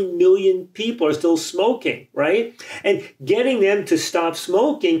 35, 40 million people are still smoking, right? And getting them to stop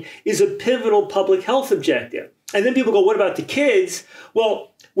smoking is a pivotal public health objective. And then people go, what about the kids? Well,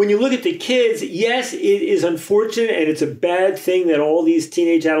 when you look at the kids, yes, it is unfortunate and it's a bad thing that all these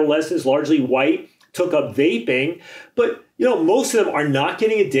teenage adolescents, largely white, took up vaping. But, most of them are not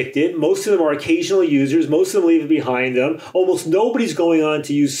getting addicted. Most of them are occasional users. Most of them leave it behind them. Almost nobody's going on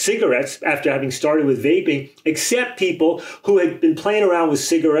to use cigarettes after having started with vaping, except people who had been playing around with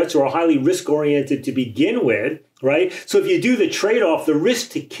cigarettes or are highly risk-oriented to begin with, right? So if you do the trade-off, the risks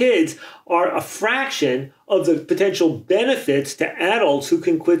to kids are a fraction of the potential benefits to adults who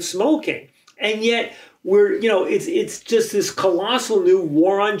can quit smoking. And yet, it's just this colossal new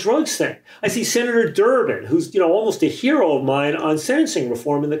war on drugs thing. I see Senator Durbin, who's, almost a hero of mine on sentencing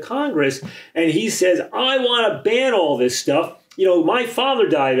reform in the Congress, and he says, I want to ban all this stuff. My father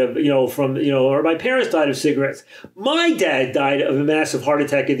died of, or my parents died of cigarettes. My dad died of a massive heart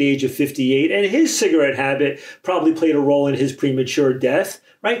attack at the age of 58, and his cigarette habit probably played a role in his premature death,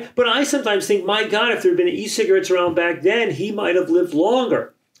 right? But I sometimes think, my God, if there had been e-cigarettes around back then, he might have lived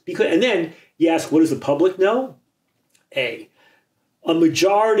longer. And then you ask, what does the public know? A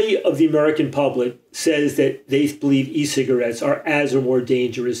majority of the American public says that they believe e-cigarettes are as or more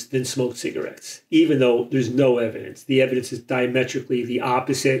dangerous than smoked cigarettes, even though there's no evidence. The evidence is diametrically the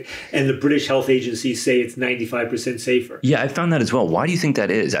opposite, and the British health agencies say it's 95% safer. Yeah, I found that as well. Why do you think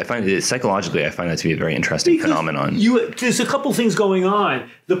that is? I find it psychologically, I find that to be a very interesting phenomenon. There's a couple things going on.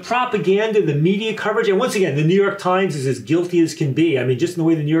 The propaganda, the media coverage, and once again, the New York Times is as guilty as can be. I mean, just in the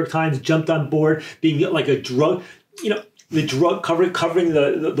way the New York Times jumped on board being like a drug, the drug covering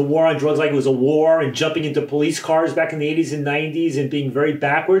the war on drugs like it was a war and jumping into police cars back in the 80s and 90s and being very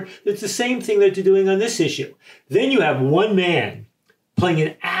backward. It's the same thing that they're doing on this issue. Then you have one man playing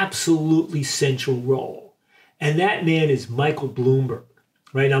an absolutely central role, and that man is Michael Bloomberg.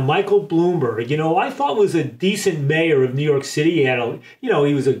 Right now, Michael Bloomberg, I thought was a decent mayor of New York City. He had he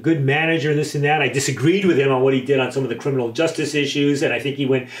was a good manager, this and that. I disagreed with him on what he did on some of the criminal justice issues, and I think he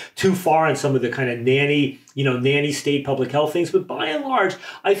went too far on some of the kind of nanny state public health things. But by and large,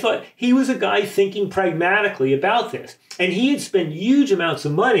 I thought he was a guy thinking pragmatically about this. And he had spent huge amounts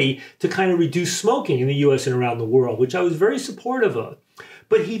of money to kind of reduce smoking in the U.S. and around the world, which I was very supportive of.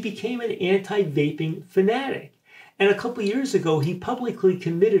 But he became an anti-vaping fanatic. And a couple of years ago, he publicly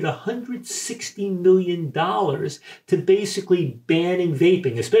committed $160 million to basically banning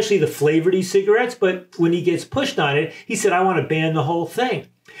vaping, especially the flavored e-cigarettes. But when he gets pushed on it, he said, I want to ban the whole thing.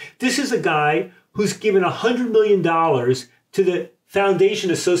 This is a guy who's given $100 million to the foundation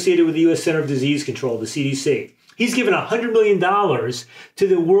associated with the U.S. Center for Disease Control, the CDC. He's given $100 million to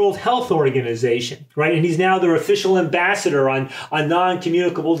the World Health Organization, right? And he's now their official ambassador on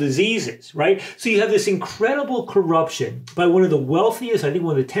non-communicable diseases, right? So you have this incredible corruption by one of the wealthiest, I think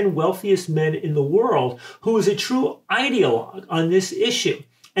one of the 10 wealthiest men in the world, who is a true ideologue on this issue.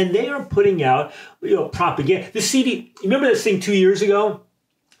 And they are putting out, propaganda. Remember this thing 2 years ago?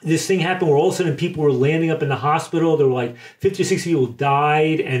 This thing happened where all of a sudden people were landing up in the hospital. There were like 50 or 60 people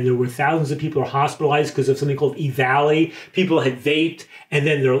died, and there were thousands of people who were hospitalized because of something called Weil. People had vaped, and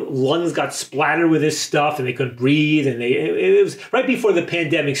then their lungs got splattered with this stuff, and they couldn't breathe. And it was right before the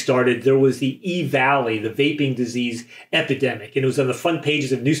pandemic started. There was the Weil, the vaping disease epidemic, and it was on the front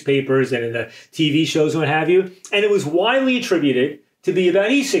pages of newspapers and in the TV shows and what have you. And it was widely attributed to be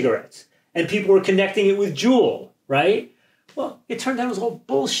about e-cigarettes, and people were connecting it with Juul, right? Well, it turned out it was all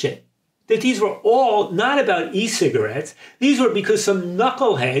bullshit. That these were all not about e-cigarettes. These were because some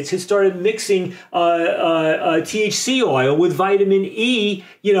knuckleheads had started mixing THC oil with vitamin E,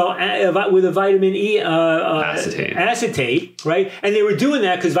 with a vitamin E acetate, right? And they were doing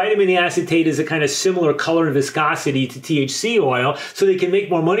that because vitamin E acetate is a kind of similar color and viscosity to THC oil, so they can make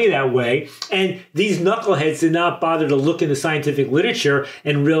more money that way. And these knuckleheads did not bother to look in the scientific literature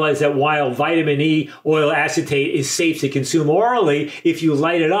and realize that while vitamin E oil acetate is safe to consume orally, if you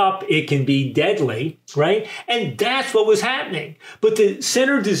light it up, it can be deadly, right? And that's what was happening. But the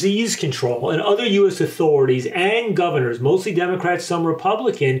Center for Disease Control and other U.S. authorities and governors, mostly Democrats, some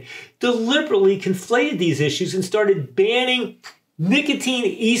Republican, deliberately conflated these issues and started banning nicotine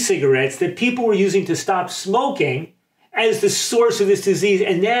e-cigarettes that people were using to stop smoking as the source of this disease.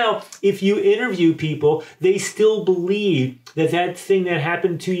 And now, if you interview people, they still believe that that thing that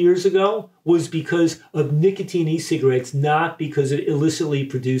happened 2 years ago was because of nicotine e-cigarettes, not because of illicitly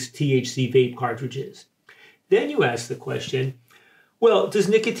produced THC vape cartridges. Then you ask the question, well, does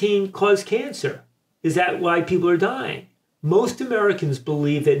nicotine cause cancer? Is that why people are dying? Most Americans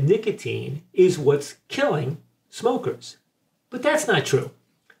believe that nicotine is what's killing smokers. But that's not true.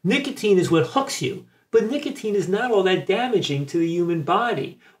 Nicotine is what hooks you. But nicotine is not all that damaging to the human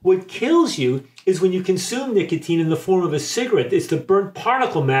body. What kills you is when you consume nicotine in the form of a cigarette. It's the burnt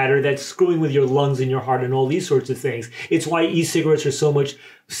particle matter that's screwing with your lungs and your heart and all these sorts of things. It's why e-cigarettes are so much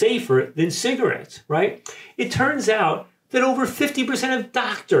safer than cigarettes, right? It turns out that over 50% of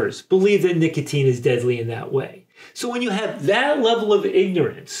doctors believe that nicotine is deadly in that way. So when you have that level of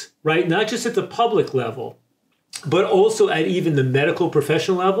ignorance, right, not just at the public level, but also at even the medical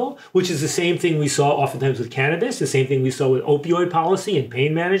professional level, which is the same thing we saw oftentimes with cannabis, the same thing we saw with opioid policy and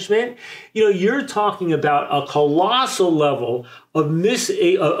pain management. You know, you're talking about a colossal level of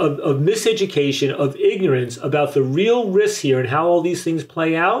miseducation, of ignorance about the real risks here and how all these things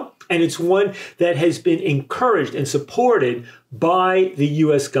play out. And it's one that has been encouraged and supported by the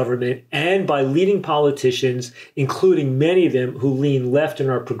U.S. government and by leading politicians, including many of them who lean left and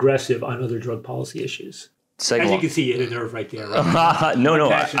are progressive on other drug policy issues. As you can see, you hit a nerve right there. Right? No.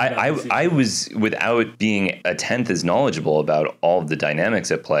 I was, without being a tenth as knowledgeable about all of the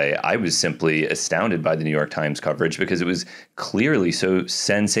dynamics at play, I was simply astounded by the New York Times coverage because it was clearly so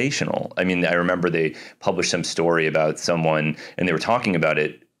sensational. I mean, I remember they published some story about someone and they were talking about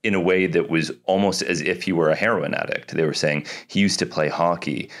it in a way that was almost as if he were a heroin addict. They were saying he used to play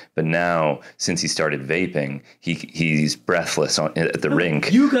hockey, but now since he started vaping, he's breathless at the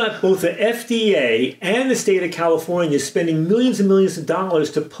rink. You got both the FDA and the state of California spending millions and millions of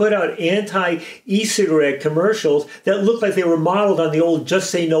dollars to put out anti-e-cigarette commercials that look like they were modeled on the old Just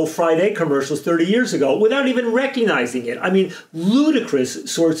Say No Friday commercials 30 years ago without even recognizing it. I mean,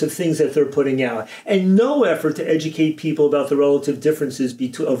 ludicrous sorts of things that they're putting out, and no effort to educate people about the relative differences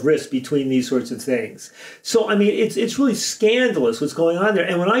of risk between these sorts of things. So, I mean, it's really scandalous what's going on there.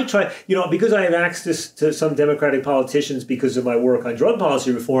 And when I try, you know, because I have access to some Democratic politicians because of my work on drug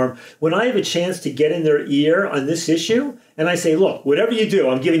policy reform, when I have a chance to get in their ear on this issue, and I say, look, whatever you do,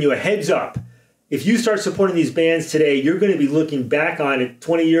 I'm giving you a heads up. If you start supporting these bans today, you're going to be looking back on it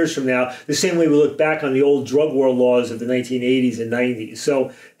 20 years from now, the same way we look back on the old drug war laws of the 1980s and 90s.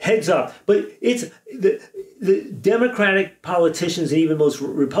 So heads up. But it's the Democratic politicians and even most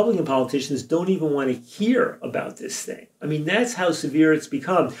Republican politicians don't even want to hear about this thing. I mean, that's how severe it's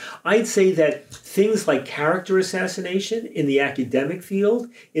become. I'd say that things like character assassination in the academic field,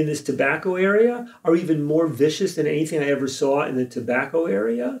 in this tobacco area, are even more vicious than anything I ever saw in the tobacco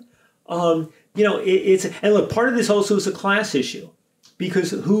area. You know, and look, part of this also is a class issue,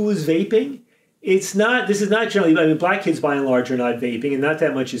 because who is vaping? This is not generally, I mean, black kids by and large are not vaping, and not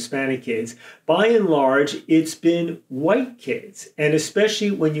that much Hispanic kids. By and large, it's been white kids. And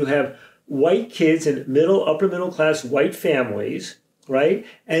especially when you have white kids in upper middle class white families, right?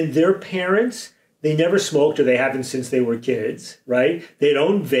 And their parents, they never smoked, or they haven't since they were kids, right? They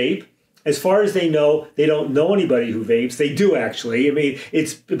don't vape. As far as they don't know anybody who vapes. They do, actually. I mean,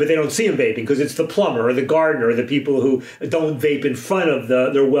 but they don't see them vaping because it's the plumber or the gardener or the people who don't vape in front of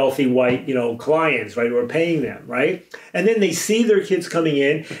their wealthy white, you know, clients, right, who are paying them, right? And then they see their kids coming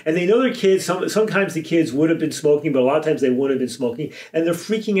in, and they know their kids. Sometimes the kids would have been smoking, but a lot of times they wouldn't have been smoking, and they're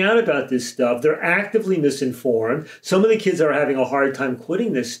freaking out about this stuff. They're actively misinformed. Some of the kids are having a hard time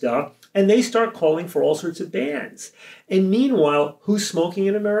quitting this stuff, and they start calling for all sorts of bans. And meanwhile, who's smoking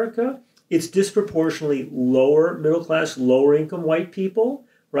in America? It's disproportionately lower middle class, lower income white people,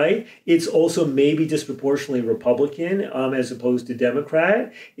 right? It's also maybe disproportionately Republican as opposed to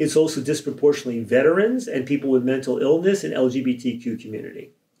Democrat. It's also disproportionately veterans and people with mental illness and LGBTQ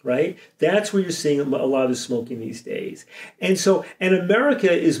community, right? That's where you're seeing a lot of smoking these days. And America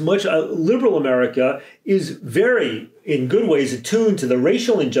is liberal America is very, in good ways, attuned to the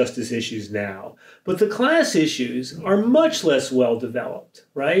racial injustice issues now. But the class issues are much less well developed,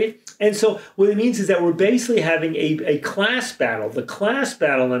 right? And so what it means is that we're basically having a class battle. The class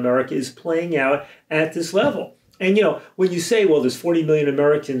battle in America is playing out at this level. And, you know, when you say, well, there's 40 million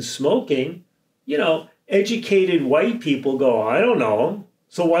Americans smoking, you know, educated white people go, I don't know,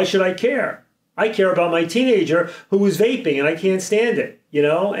 so why should I care? I care about my teenager who was vaping and I can't stand it, you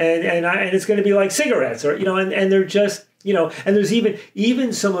know, and it's going to be like cigarettes, or, you know, and they're just, you know, and there's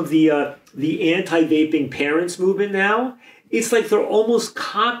even some of the anti-vaping parents movement now. It's like they're almost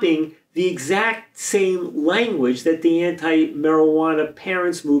copying the exact same language that the anti-marijuana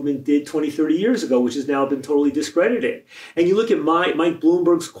parents movement did 20, 30 years ago, which has now been totally discredited. And you look at Mike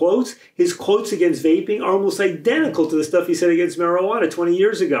Bloomberg's quotes, his quotes against vaping are almost identical to the stuff he said against marijuana 20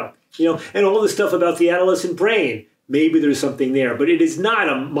 years ago. And all the stuff about the adolescent brain. Maybe there's something there, but it is not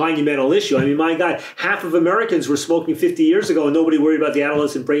a monumental issue. I mean, my God, half of Americans were smoking 50 years ago, and nobody worried about the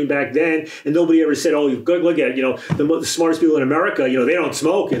adolescent brain back then, and nobody ever said, "Oh, you look at the smartest people in America, they don't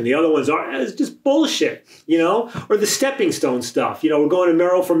smoke, and the other ones are." It's just bullshit, Or the stepping stone stuff. We're going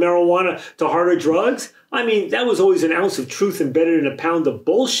to from marijuana to harder drugs. I mean, that was always an ounce of truth embedded in a pound of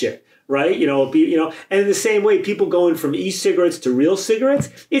bullshit. Right? And in the same way, people going from e-cigarettes to real cigarettes,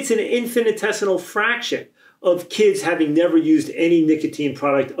 it's an infinitesimal fraction of kids having never used any nicotine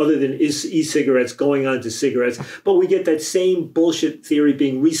product other than e-cigarettes going on to cigarettes. But we get that same bullshit theory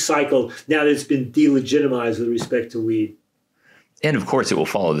being recycled now that it's been delegitimized with respect to weed. And of course, it will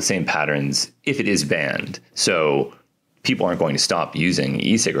follow the same patterns if it is banned. So people aren't going to stop using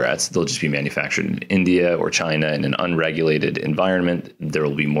e-cigarettes. They'll just be manufactured in India or China in an unregulated environment. There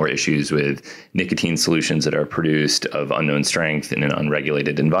will be more issues with nicotine solutions that are produced of unknown strength in an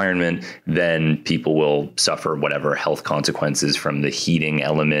unregulated environment. Then people will suffer whatever health consequences from the heating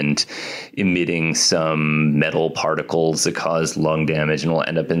element emitting some metal particles that cause lung damage, and will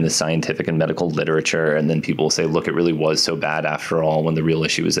end up in the scientific and medical literature. And then people will say, look, it really was so bad after all, when the real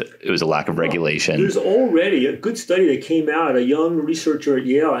issue is that it was a lack of regulation. There's already a good study that came out. A young researcher at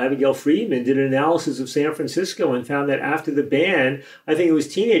Yale, Abigail Friedman, did an analysis of San Francisco and found that after the ban, I think it was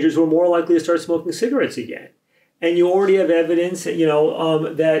teenagers were more likely to start smoking cigarettes again. And you already have evidence,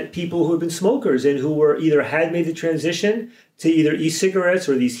 that people who have been smokers and who were either had made the transition to either e-cigarettes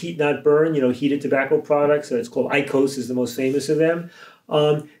or these heat not burn, heated tobacco products. It's called IQOS is the most famous of them.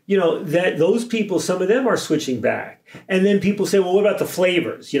 That those people, some of them are switching back. And then people say, well, what about the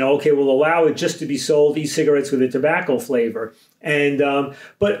flavors? Okay, we'll allow it just to be sold, e-cigarettes with a tobacco flavor. And,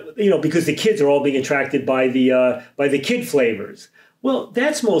 but because the kids are all being attracted by the kid flavors. Well,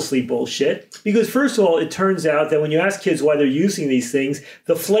 that's mostly bullshit because, first of all, it turns out that when you ask kids why they're using these things,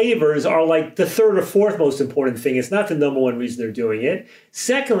 the flavors are like the third or fourth most important thing. It's not the number one reason they're doing it.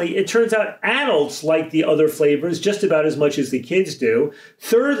 Secondly, it turns out adults like the other flavors just about as much as the kids do.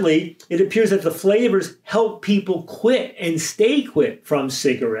 Thirdly, it appears that the flavors help people quit and stay quit from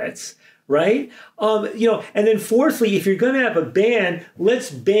cigarettes. Right? And then fourthly, if you're going to have a ban,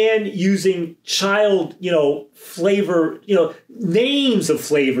 let's ban using child, flavor, names of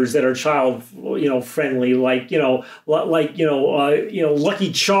flavors that are child, friendly, like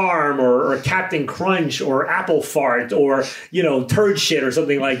Lucky Charm or Captain Crunch or Apple Fart or, Turd Shit or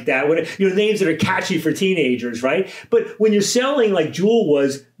something like that. Names that are catchy for teenagers, right? But when you're selling like Juul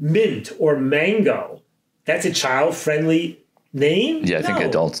was mint or mango, that's a child-friendly name? Yeah, I think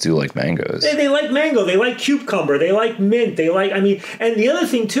adults do like mangoes. They like mango. They like cucumber. They like mint. And the other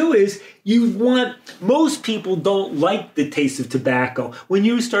thing too is most people don't like the taste of tobacco. When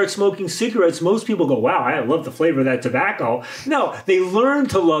you start smoking cigarettes, most people go, wow, I love the flavor of that tobacco. No, they learn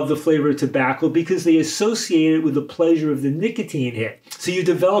to love the flavor of tobacco because they associate it with the pleasure of the nicotine hit. So you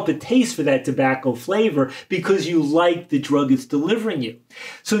develop a taste for that tobacco flavor because you like the drug it's delivering you.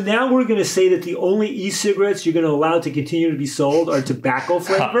 So now we're going to say that the only e-cigarettes you're going to allow to continue to be sold are tobacco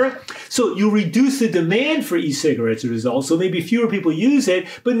flavor. So you reduce the demand for e-cigarettes as a result. So maybe fewer people use it,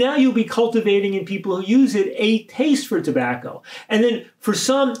 but now you'll be cultivating in people who use it a taste for tobacco. And then for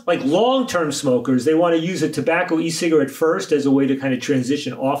some, like long-term smokers, they want to use a tobacco e-cigarette first as a way to kind of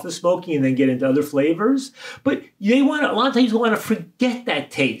transition off of smoking and then get into other flavors. But a lot of times they want to forget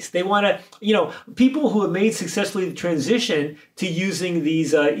that taste. They want to, people who have made successfully the transition to using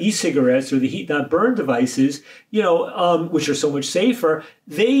these e-cigarettes or the heat not burn devices, which are so much safer,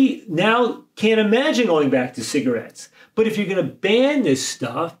 they now can't imagine going back to cigarettes. But if you're going to ban this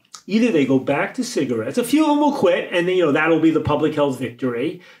stuff, either they go back to cigarettes, a few of them will quit, and then, that'll be the public health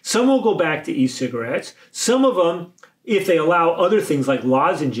victory. Some will go back to e-cigarettes. Some of them, if they allow other things like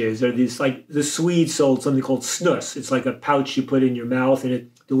lozenges or these, like the Swedes sold something called snus. It's like a pouch you put in your mouth and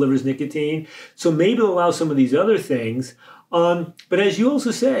it delivers nicotine. So maybe they'll allow some of these other things. But as you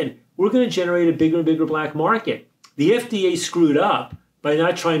also said, we're going to generate a bigger and bigger black market. The FDA screwed up by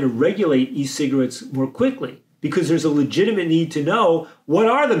not trying to regulate e-cigarettes more quickly, because there's a legitimate need to know what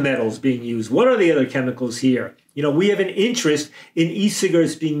are the metals being used, what are the other chemicals here. We have an interest in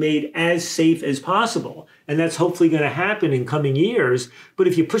e-cigarettes being made as safe as possible, and that's hopefully going to happen in coming years. But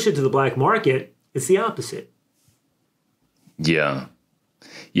if you push it to the black market, it's the opposite. Yeah,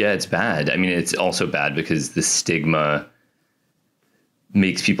 it's bad. I mean, it's also bad because the stigma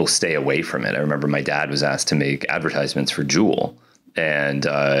makes people stay away from it. I remember my dad was asked to make advertisements for Juul, And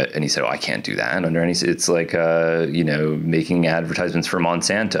he said, "Oh, I can't do that under any. It's like making advertisements for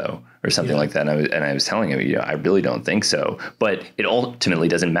Monsanto or something like that." And I was telling him, I really don't think so. But it ultimately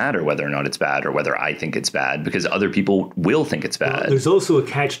doesn't matter whether or not it's bad or whether I think it's bad, because other people will think it's bad. Well, there's also a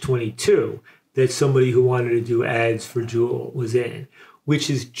catch-22 that somebody who wanted to do ads for Juul was in, which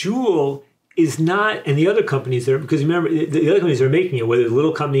is Juul is not, and the other companies there, because remember, the other companies are making it, whether the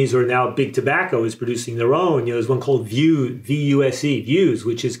little companies or now Big Tobacco is producing their own. There's one called Vuse,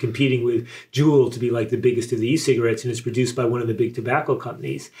 which is competing with Juul to be like the biggest of the e-cigarettes, and it's produced by one of the big tobacco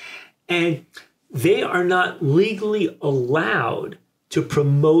companies. And they are not legally allowed to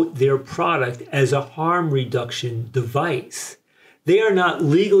promote their product as a harm reduction device. They are not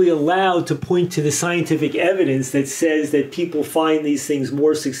legally allowed to point to the scientific evidence that says that people find these things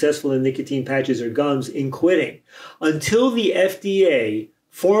more successful than nicotine patches or gums in quitting. Until the FDA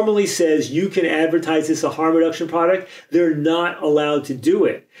formally says you can advertise this a harm reduction product, they're not allowed to do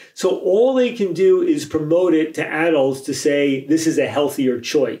it. So all they can do is promote it to adults to say this is a healthier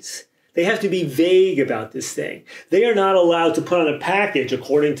choice. They have to be vague about this thing. They are not allowed to put on a package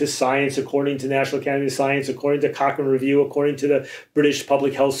according to science, according to National Academy of Science, according to Cochrane Review, according to the British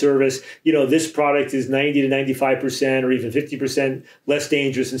Public Health Service. This product is 90 to 95% or even 50% less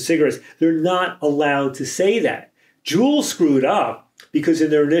dangerous than cigarettes. They're not allowed to say that. Juul screwed up because in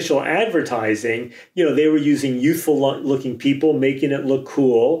their initial advertising, they were using youthful looking people, making it look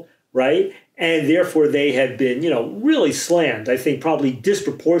cool, right? And therefore, they had been, really slammed. I think probably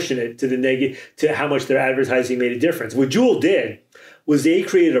disproportionate to to how much their advertising made a difference. What Juul did was they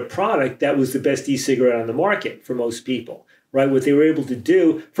created a product that was the best e-cigarette on the market for most people, right? What they were able to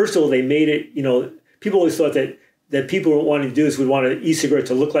do, first of all, they made it. People always thought that people wanting to do this would want an e-cigarette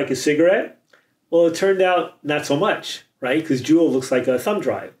to look like a cigarette. Well, it turned out not so much, right? Because Juul looks like a thumb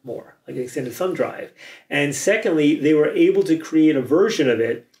drive more, like an extended thumb drive. And secondly, they were able to create a version of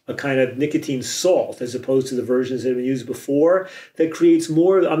it, a kind of nicotine salt, as opposed to the versions that have been used before, that creates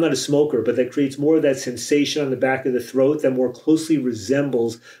more, I'm not a smoker, but that creates more of that sensation on the back of the throat that more closely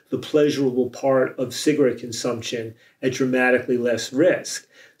resembles the pleasurable part of cigarette consumption at dramatically less risk.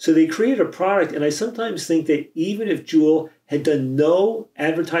 So they created a product, and I sometimes think that even if Juul had done no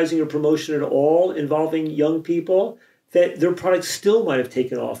advertising or promotion at all involving young people, that their product still might have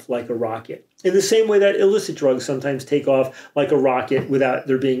taken off like a rocket. In the same way that illicit drugs sometimes take off like a rocket without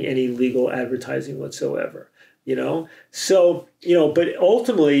there being any legal advertising whatsoever, So, but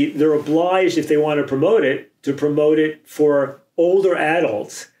ultimately they're obliged, if they want to promote it for older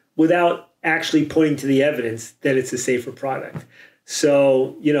adults without actually pointing to the evidence that it's a safer product.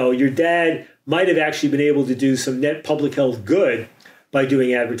 So, your dad might have actually been able to do some net public health good by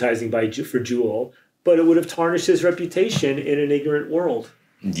doing advertising for Juul, but it would have tarnished his reputation in an ignorant world.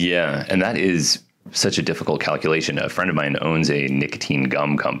 Yeah, and that is such a difficult calculation. A friend of mine owns a nicotine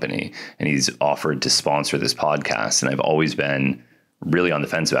gum company, and he's offered to sponsor this podcast, and I've always been really on the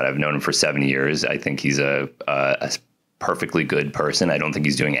fence about it. I've known him for 7 years. I think he's a perfectly good person. I don't think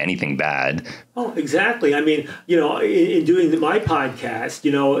he's doing anything bad. Oh, exactly. I mean, in doing my podcast,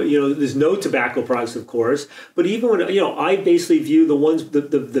 there's no tobacco products, of course, but even when, I basically view the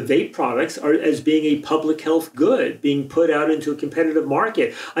vape products as being a public health good, being put out into a competitive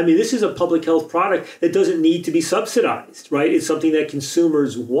market. I mean, this is a public health product that doesn't need to be subsidized, right? It's something that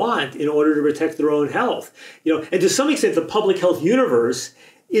consumers want in order to protect their own health, and to some extent, the public health universe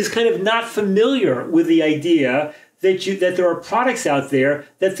is kind of not familiar with the idea that there are products out there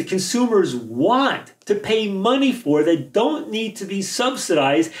that the consumers want to pay money for that don't need to be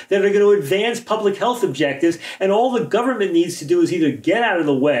subsidized, that are going to advance public health objectives, and all the government needs to do is either get out of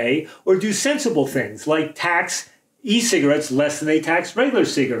the way or do sensible things like tax e-cigarettes less than they tax regular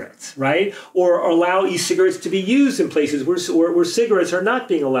cigarettes, right? Or allow e-cigarettes to be used in places where cigarettes are not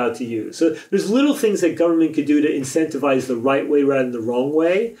being allowed to use. So there's little things that government could do to incentivize the right way rather than the wrong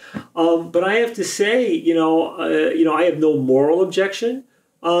way. But I have to say, I have no moral objection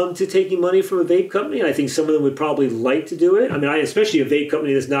to taking money from a vape company. And I think some of them would probably like to do it. I mean, especially a vape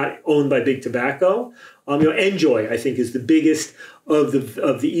company that's not owned by Big Tobacco. Enjoy, I think, is the biggest of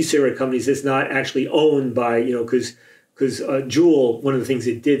the e-cigarette companies that's not actually owned by, because Juul, one of the things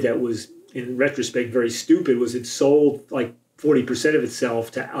it did that was, in retrospect, very stupid was it sold like 40% of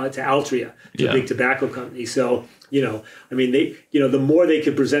itself to Altria, to a big tobacco company. So, they, the more they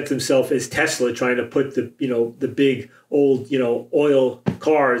could present themselves as Tesla, trying to put the big old, oil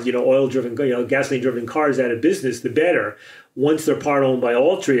cars, oil-driven, gasoline-driven cars out of business, the better. Once they're part owned by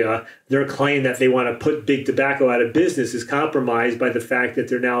Altria, their claim that they want to put Big Tobacco out of business is compromised by the fact that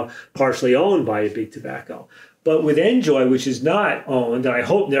they're now partially owned by a Big Tobacco. But with Enjoy, which is not owned, and I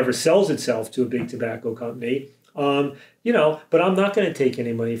hope never sells itself to a Big Tobacco company, But I'm not going to take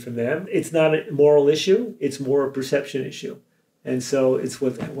any money from them. It's not a moral issue. It's more a perception issue. And so it's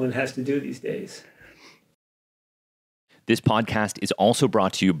what one has to do these days. This podcast is also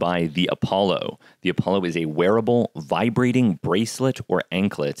brought to you by the Apollo. The Apollo is a wearable, vibrating bracelet or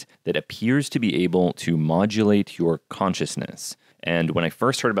anklet that appears to be able to modulate your consciousness. And when I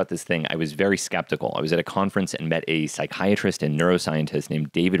first heard about this thing, I was very skeptical. I was at a conference and met a psychiatrist and neuroscientist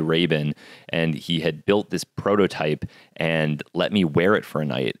named David Rabin, and he had built this prototype and let me wear it for a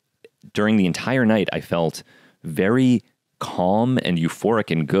night. During the entire night, I felt very calm and euphoric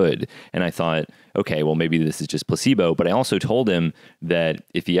and good. And I thought, okay, well, maybe this is just placebo. But I also told him that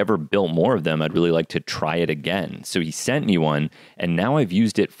if he ever built more of them, I'd really like to try it again. So he sent me one, and now I've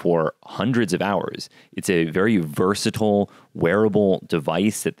used it for hundreds of hours. It's a very versatile, wearable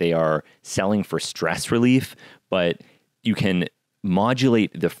device that they are selling for stress relief, but you can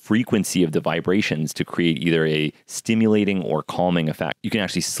modulate the frequency of the vibrations to create either a stimulating or calming effect. You can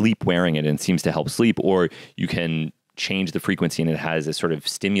actually sleep wearing it and it seems to help sleep, or you can change the frequency and it has a sort of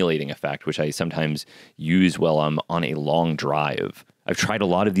stimulating effect, which I sometimes use while I'm on a long drive. I've tried a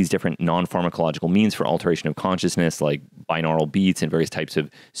lot of these different non-pharmacological means for alteration of consciousness, like binaural beats and various types of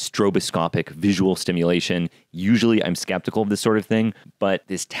stroboscopic visual stimulation. Usually I'm skeptical of this sort of thing, but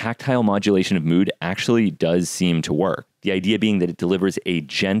this tactile modulation of mood actually does seem to work. The idea being that it delivers a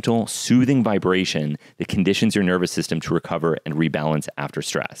gentle, soothing vibration that conditions your nervous system to recover and rebalance after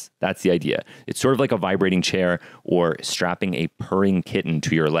stress. That's the idea. It's sort of like a vibrating chair or strapping a purring kitten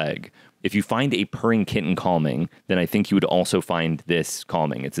to your leg. If you find a purring kitten calming, then I think you would also find this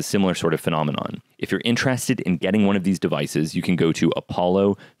calming. It's a similar sort of phenomenon. If you're interested in getting one of these devices, you can go to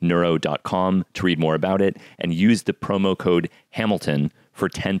apolloneuro.com to read more about it and use the promo code Hamilton for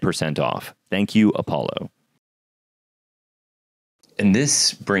 10% off. Thank you, Apollo. And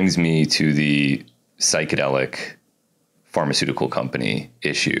this brings me to the psychedelic pharmaceutical company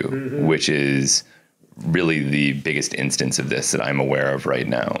issue, which is really the biggest instance of this that I'm aware of right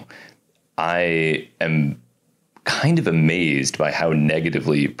now. I am kind of amazed by how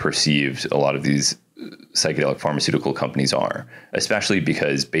negatively perceived a lot of these psychedelic pharmaceutical companies are, especially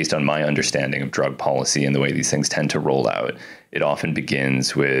because based on my understanding of drug policy and the way these things tend to roll out, it often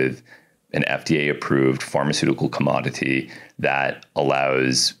begins with an FDA-approved pharmaceutical commodity that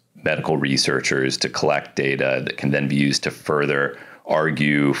allows medical researchers to collect data that can then be used to further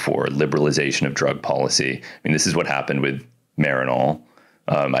argue for liberalization of drug policy. I mean, this is what happened with Marinol.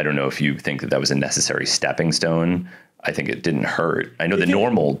 I don't know if you think that that was a necessary stepping stone. I think it didn't hurt. I know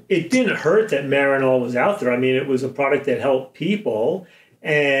It didn't hurt that Marinol was out there. I mean, it was a product that helped people,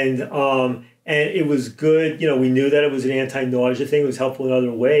 and it was good. We knew that it was an anti-nausea thing. It was helpful in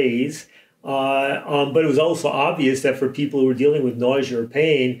other ways. But it was also obvious that for people who were dealing with nausea or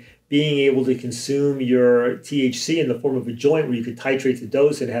pain, being able to consume your THC in the form of a joint where you could titrate the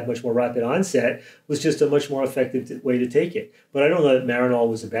dose and have much more rapid onset was just a much more effective way to take it. But I don't know that Marinol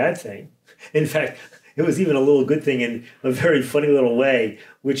was a bad thing. In fact, it was even a little good thing in a very funny little way,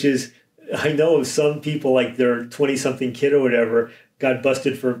 which is I know of some people, like their 20-something kid or whatever, got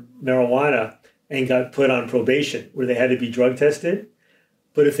busted for marijuana and got put on probation where they had to be drug tested.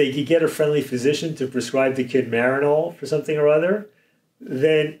 But if they could get a friendly physician to prescribe the kid Marinol for something or other,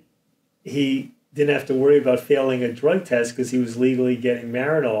 then he didn't have to worry about failing a drug test because he was legally getting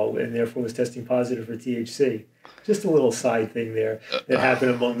Marinol and therefore was testing positive for THC. Just a little side thing there that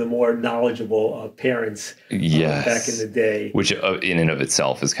happened among the more knowledgeable parents back in the day. Which in and of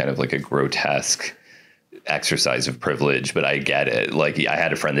itself is kind of like a grotesque exercise of privilege, but I get it. Like I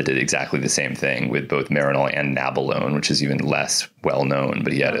had a friend that did exactly the same thing with both Marinol and Nadelmann, which is even less well known,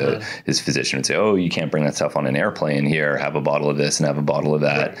 but he had his physician would say, oh, you can't bring that stuff on an airplane. Here, have a bottle of this and have a bottle of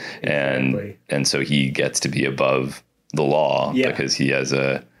that. Right, exactly. And so he gets to be above the law because he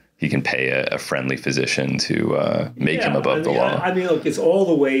can pay a friendly physician to make him above the law. I mean, look, it's all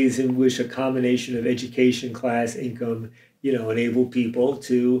the ways in which a combination of education, class, income, enable people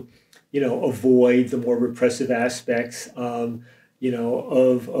to avoid the more repressive aspects, of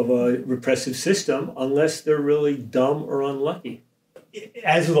a repressive system unless they're really dumb or unlucky.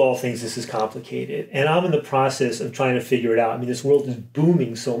 As with all things, this is complicated. And I'm in the process of trying to figure it out. I mean, this world is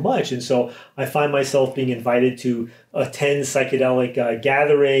booming so much. And so I find myself being invited to attend psychedelic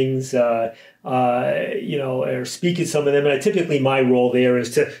gatherings, or speak at some of them. And typically my role there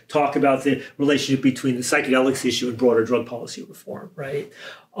is to talk about the relationship between the psychedelics issue and broader drug policy reform, right?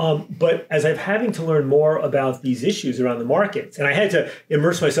 But as I'm having to learn more about these issues around the markets, and I had to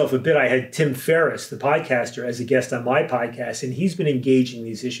immerse myself a bit, I had Tim Ferriss, the podcaster, as a guest on my podcast, and he's been engaging in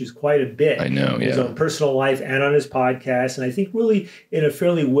these issues quite a bit. I know, in his own personal life and on his podcast, and I think really in a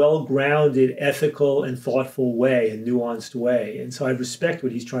fairly well-grounded, ethical, and thoughtful way, and nuanced way. And so I respect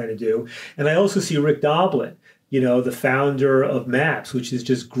what he's trying to do. And I also see Rick Doblin, the founder of MAPS, which is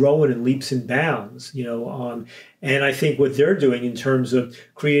just growing in leaps and bounds, and I think what they're doing in terms of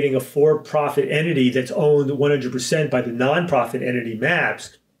creating a for-profit entity that's owned 100% by the nonprofit entity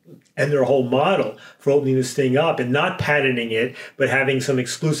MAPS, and their whole model for opening this thing up and not patenting it, but having some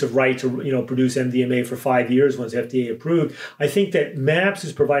exclusive right to produce MDMA for 5 years once FDA approved. I think that MAPS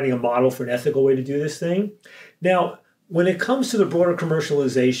is providing a model for an ethical way to do this thing. Now, when it comes to the broader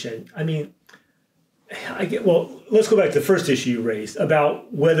commercialization, let's go back to the first issue you raised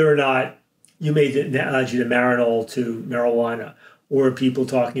about whether or not you made the analogy to Marinol to marijuana, or people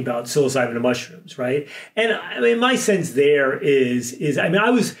talking about psilocybin and mushrooms, right? And my sense there is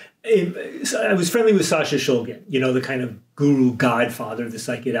I was friendly with Sasha Shulgin, the kind of guru godfather of the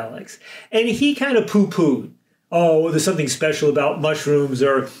psychedelics, and he kind of poo-pooed, oh, there's something special about mushrooms,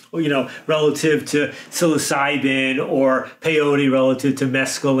 or relative to psilocybin, or peyote relative to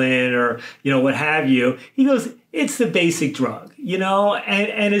mescaline, or what have you. He goes, it's the basic drug,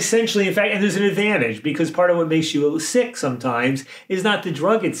 and essentially, in fact, and there's an advantage, because part of what makes you sick sometimes is not the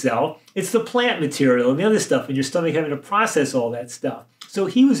drug itself, it's the plant material and the other stuff in your stomach having to process all that stuff. So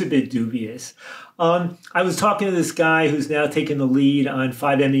he was a bit dubious. I was talking to this guy who's now taking the lead on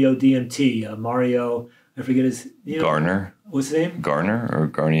 5-MeO-DMT, Mario, I forget his Garner. What's his name? Garner or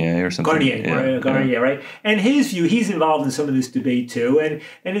Garnier or something. Garnier, yeah. Mario Garnier, right? And his view, he's involved in some of this debate too, and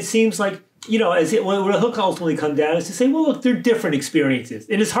it seems like what the hook ultimately come down is to say, well, look, they're different experiences.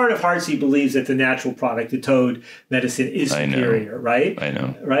 In his heart of hearts, he believes that the natural product, the toad medicine, is superior, right? I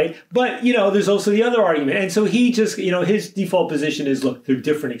know. Right? But, there's also the other argument. And so he just, his default position is, look, they're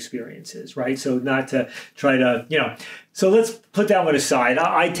different experiences, right? So not to try to, So let's put that one aside.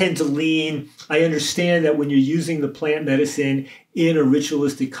 I tend to lean, I understand that when you're using the plant medicine in a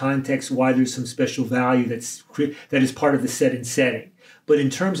ritualistic context, why there's some special value that is part of the set and setting. But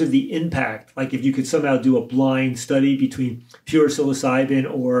in terms of the impact, like if you could somehow do a blind study between pure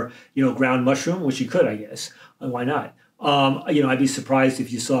psilocybin or, ground mushroom, which you could, I guess, why not? I'd be surprised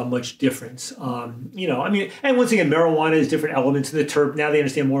if you saw much difference. And once again, marijuana has different elements in the now they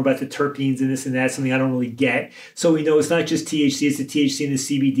understand more about the terpenes and this and that, something I don't really get. So we know it's not just THC, it's the THC and the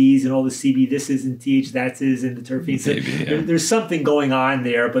CBDs and all the CB this is and TH that is and the terpenes. Maybe, yeah. There's something going on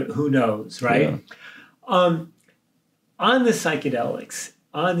there, but who knows, right? Yeah. On the psychedelics,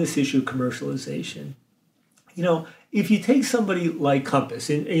 on this issue of commercialization, if you take somebody like Compass,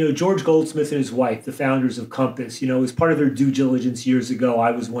 and George Goldsmith and his wife, the founders of Compass, as part of their due diligence years ago,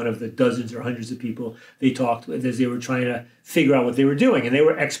 I was one of the dozens or hundreds of people they talked with as they were trying to figure out what they were doing, and they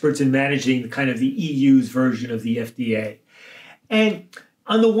were experts in managing kind of the EU's version of the FDA. And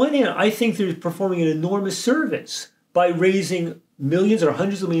on the one hand, I think they're performing an enormous service by raising millions or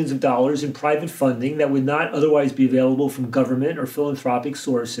hundreds of millions of dollars in private funding that would not otherwise be available from government or philanthropic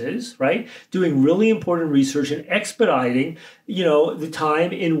sources, right? Doing really important research and expediting, the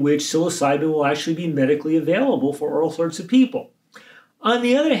time in which psilocybin will actually be medically available for all sorts of people. On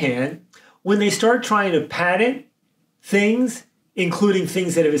the other hand, when they start trying to patent things, including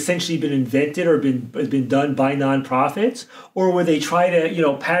things that have essentially been invented or been done by nonprofits, or where they try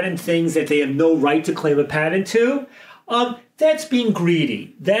to, patent things that they have no right to claim a patent to, that's being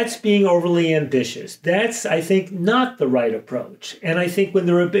greedy. That's being overly ambitious. That's, I think, not the right approach. And I think when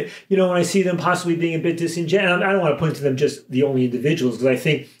they're a bit, when I see them possibly being a bit disingenuous, I don't want to point to them just the only individuals, because I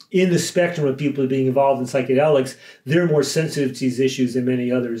think in the spectrum of people being involved in psychedelics, they're more sensitive to these issues than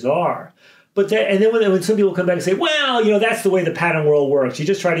many others are. But then when some people come back and say, well, that's the way the patent world works. You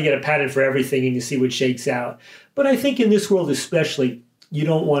just try to get a patent for everything and you see what shakes out. But I think in this world especially, you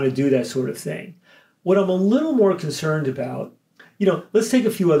don't want to do that sort of thing. What I'm a little more concerned about, let's take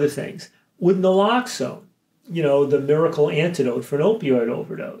a few other things. With naloxone, the miracle antidote for an opioid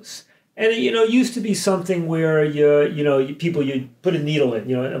overdose. And it used to be something where you put a needle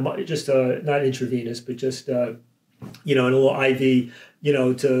in, just not intravenous, but just in a little IV,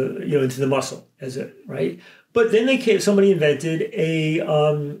 into the muscle, right? But then somebody invented a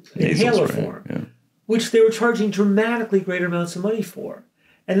inhaler form, which they were charging dramatically greater amounts of money for.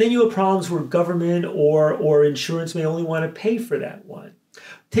 And then you have problems where government or insurance may only want to pay for that one.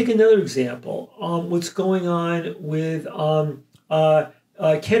 Take another example. What's going on with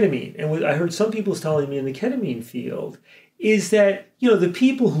ketamine, and what I heard some people telling me in the ketamine field is that the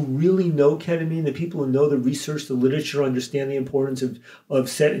people who really know ketamine, the people who know the research, the literature, understand the importance of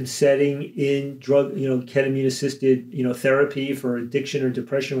setting in drug, ketamine assisted therapy for addiction or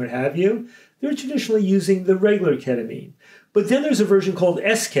depression, what have you. They're traditionally using the regular ketamine, but then there's a version called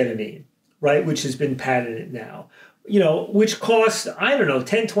S-ketamine, right, which has been patented now. Which costs, I don't know,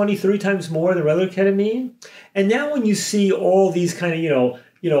 10, 20, 30 times more than regular ketamine. And now when you see all these kind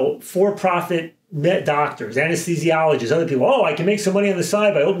of, for-profit doctors, anesthesiologists, other people, I can make some money on the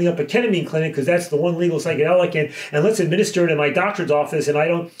side by opening up a ketamine clinic because that's the one legal psychedelic, and let's administer it in my doctor's office, and I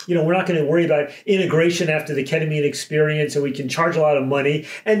don't, we're not going to worry about integration after the ketamine experience, and we can charge a lot of money.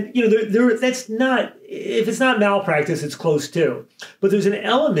 And, that's not, if it's not malpractice, it's close to. But there's an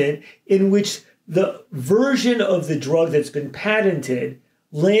element in which the version of the drug that's been patented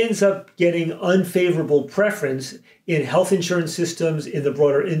lands up getting unfavorable preference in health insurance systems, in the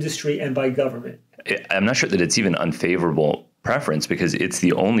broader industry, and by government. I'm not sure that it's even unfavorable preference because it's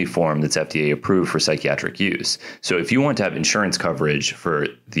the only form that's FDA approved for psychiatric use. So if you want to have insurance coverage for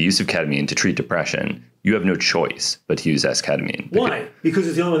the use of ketamine to treat depression, you have no choice but to use S-ketamine. Why? Because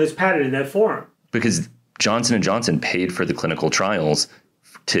it's the only one that's patented in that form. Because Johnson & Johnson paid for the clinical trials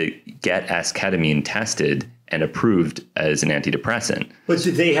to get S-ketamine tested and approved as an antidepressant. But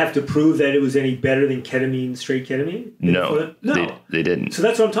did they have to prove that it was any better than ketamine, straight ketamine? No, they didn't. So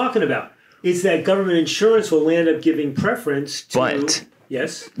that's what I'm talking about. It's that government insurance will end up giving preference to...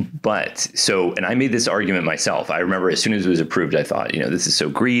 Yes. But, and I made this argument myself. I remember as soon as it was approved, I thought, this is so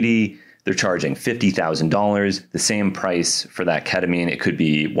greedy. They're charging $50,000, the same price for that ketamine. It could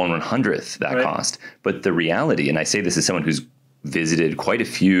be 1/100th that cost. But the reality, and I say this as someone who's visited quite a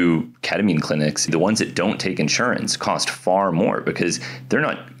few ketamine clinics, the ones that don't take insurance cost far more because they're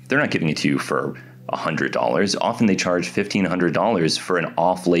not giving it to you for $100. Often they charge $1,500 for an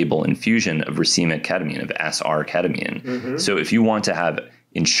off-label infusion of racemic ketamine, of SR ketamine. Mm-hmm. So if you want to have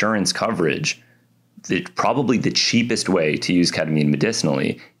insurance coverage, probably the cheapest way to use ketamine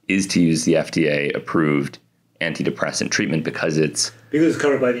medicinally is to use the FDA-approved antidepressant treatment because it's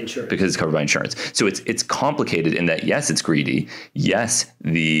covered by the insurance. Because it's covered by insurance. So it's complicated in that, yes, it's greedy. Yes,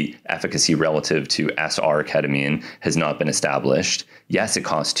 the efficacy relative to SR ketamine has not been established. Yes, it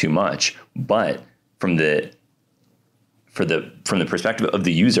costs too much. But from the perspective of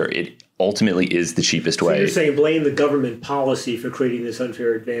the user, it ultimately is the cheapest way. So you're saying blame the government policy for creating this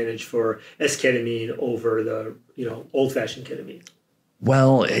unfair advantage for S-ketamine over the old-fashioned ketamine.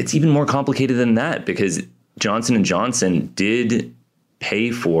 Well, it's even more complicated than that because Johnson & Johnson did pay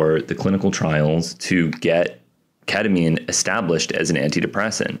for the clinical trials to get ketamine established as an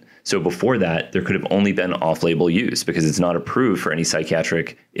antidepressant. So before that, there could have only been off-label use because it's not approved for any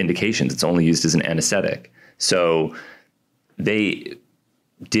psychiatric indications. It's only used as an anesthetic. So they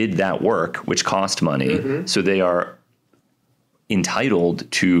did that work, which cost money. Mm-hmm. So they are entitled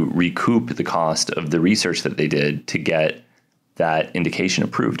to recoup the cost of the research that they did to get that indication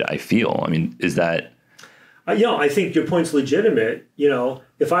approved, I feel. I mean, is that... I think your point's legitimate.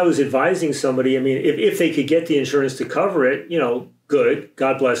 If I was advising somebody, if they could get the insurance to cover it, good,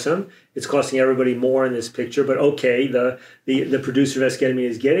 God bless them. It's costing everybody more in this picture, but okay, the producer of S-ketamine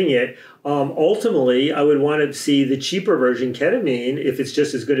is getting it. Ultimately, I would want to see the cheaper version, ketamine, if it's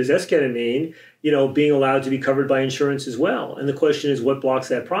just as good as S-ketamine, being allowed to be covered by insurance as well. And the question is, what blocks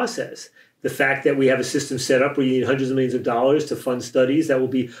that process? The fact that we have a system set up where you need hundreds of millions of dollars to fund studies that will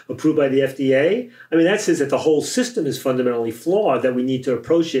be approved by the FDA. That says that the whole system is fundamentally flawed, that we need to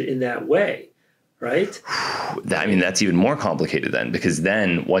approach it in that way, right? That's even more complicated then, because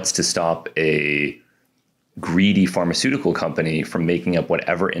then what's to stop a greedy pharmaceutical company from making up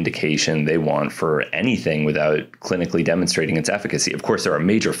whatever indication they want for anything without clinically demonstrating its efficacy? Of course, there are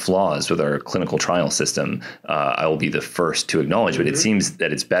major flaws with our clinical trial system. I will be the first to acknowledge, but it seems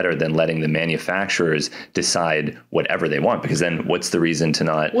that it's better than letting the manufacturers decide whatever they want, because then what's the reason to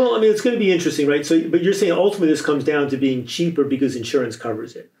not? Well, it's going to be interesting, right? So, but you're saying ultimately this comes down to being cheaper because insurance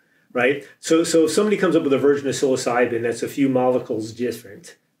covers it, right? So if somebody comes up with a version of psilocybin that's a few molecules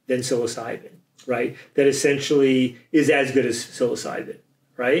different than psilocybin, right, that essentially is as good as psilocybin,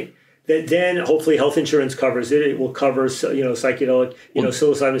 right? That then hopefully health insurance covers it. It will cover, psychedelic,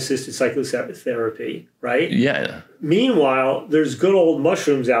 psilocybin-assisted psychotherapy, right? Yeah. Meanwhile, there's good old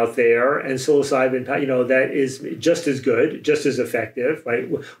mushrooms out there, and psilocybin, that is just as good, just as effective, right?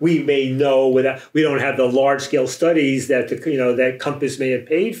 We may know without, we don't have the large-scale studies that that Compass may have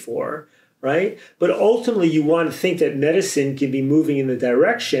paid for, right? But ultimately, you want to think that medicine can be moving in the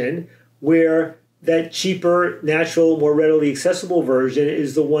direction where that cheaper, natural, more readily accessible version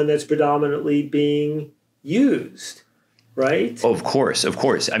is the one that's predominantly being used, right? Oh, of course, of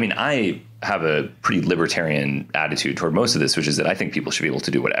course. I mean, I have a pretty libertarian attitude toward most of this, which is that I think people should be able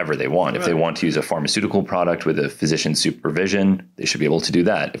to do whatever they want. Right. If they want to use a pharmaceutical product with a physician's supervision, they should be able to do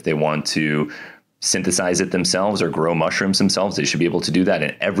that. If they want to synthesize it themselves or grow mushrooms themselves, they should be able to do that,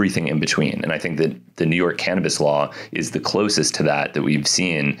 and everything in between. And I think that the New York cannabis law is the closest to that we've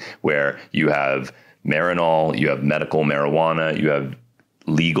seen, where you have Marinol, you have medical marijuana, you have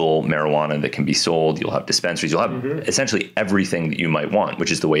legal marijuana that can be sold, you'll have dispensaries, you'll have essentially everything that you might want,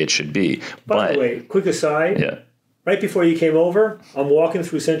 which is the way it should be. By the way, quick aside, yeah. Right before you came over, I'm walking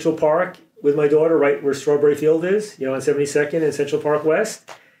through Central Park with my daughter, right where Strawberry Field is, on 72nd and Central Park West.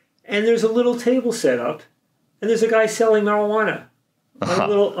 And there's a little table set up, and there's a guy selling marijuana on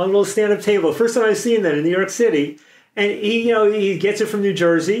a little stand-up table. First time I've seen that in New York City. And he gets it from New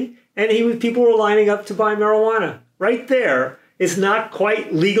Jersey, and people were lining up to buy marijuana right there. It's not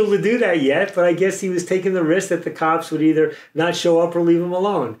quite legal to do that yet, but I guess he was taking the risk that the cops would either not show up or leave him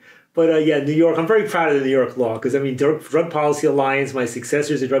alone. But yeah, New York, I'm very proud of the New York law, because I mean, Drug Policy Alliance, my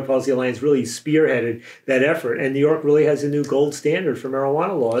successors at Drug Policy Alliance really spearheaded that effort. And New York really has a new gold standard for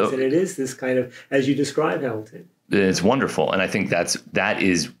marijuana laws. And it is this kind of, as you described, Hamilton. It's wonderful. And I think that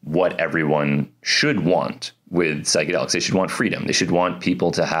is what everyone should want with psychedelics. They should want freedom. They should want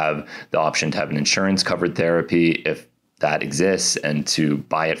people to have the option to have an insurance covered therapy if that exists, and to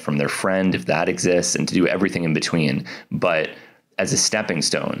buy it from their friend if that exists, and to do everything in between. But as a stepping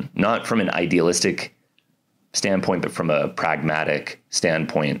stone, not from an idealistic standpoint, but from a pragmatic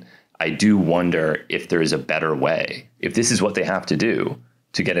standpoint, I do wonder if there is a better way. If this is what they have to do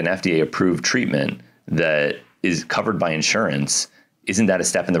to get an FDA-approved treatment that is covered by insurance, isn't that a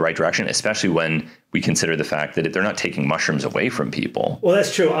step in the right direction, especially when we consider the fact that they're not taking mushrooms away from people? Well,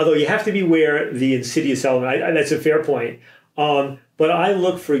 that's true, although you have to be aware of the insidious element. That's a fair point. But I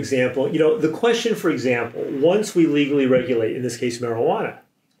look, for example, the question, for example, once we legally regulate, in this case, marijuana,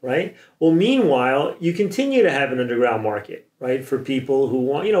 right? Well, meanwhile, you continue to have an underground market, right? For people who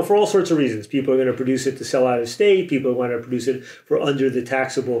want, for all sorts of reasons. People are going to produce it to sell out of state. People want to produce it for under the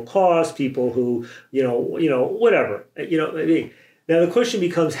taxable cost. People who, whatever, Now, the question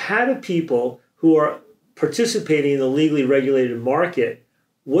becomes, how do people who are participating in the legally regulated market,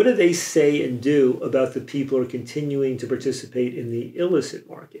 what do they say and do about the people who are continuing to participate in the illicit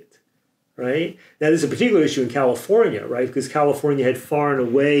market, right? Now, there's a particular issue in California, right? Because California had far and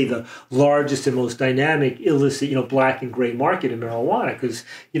away the largest and most dynamic illicit, black and gray market in marijuana. Because,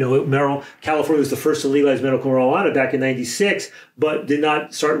 California was the first to legalize medical marijuana back in '96, but did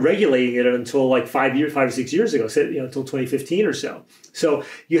not start regulating it until like 5 or 6 years ago, until 2015 or so. So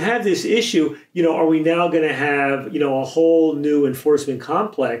you have this issue, are we now going to have, a whole new enforcement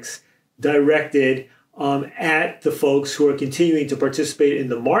complex directed at the folks who are continuing to participate in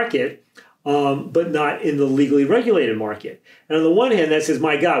the market, but not in the legally regulated market? And on the one hand, that says,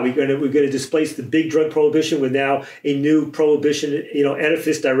 my God, we're going to displace the big drug prohibition with now a new prohibition,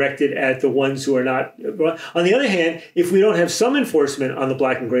 edifice directed at the ones who are not. On the other hand, if we don't have some enforcement on the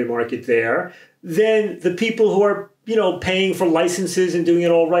black and gray market there, then the people who are paying for licenses and doing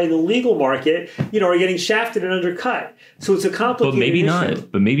it all right in the legal market, are getting shafted and undercut. So it's a complicated issue.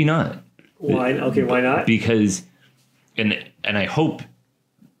 But maybe not. Why? Okay, why not? Because, and I hope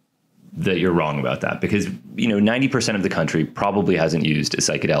that you're wrong about that, because 90% of the country probably hasn't used a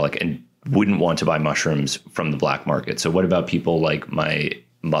psychedelic and wouldn't want to buy mushrooms from the black market. So what about people like my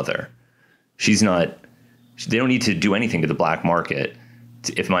mother? They don't need to do anything to the black market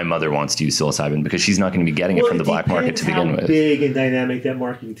if my mother wants to use psilocybin, because she's not going to be getting it from the black market to begin with. How big and dynamic that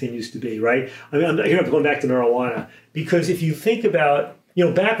market continues to be, right? I mean, I'm going back to marijuana, because if you think about,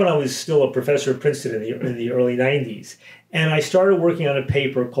 back when I was still a professor at Princeton in the early 90s, and I started working on a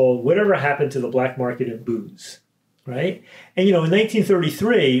paper called Whatever Happened to the Black Market in Booze, right? And, in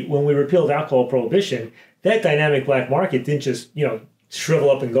 1933, when we repealed alcohol prohibition, that dynamic black market didn't just,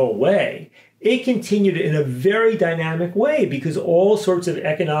 shrivel up and go away. It continued in a very dynamic way, because all sorts of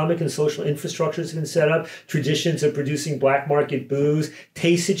economic and social infrastructures have been set up, traditions of producing black market booze,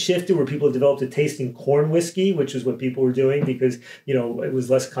 taste had shifted where people developed a taste in corn whiskey, which is what people were doing because, it was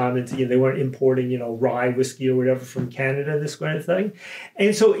less common to, they weren't importing, rye whiskey or whatever from Canada, this kind of thing.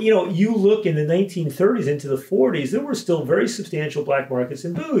 And so, you look in the 1930s into the 40s, there were still very substantial black markets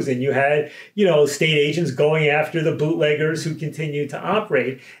in booze. And you had, state agents going after the bootleggers who continued to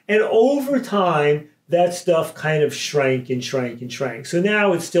operate. And over time, that stuff kind of shrank and shrank and shrank. So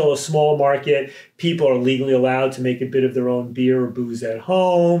now it's still a small market. People are legally allowed to make a bit of their own beer or booze at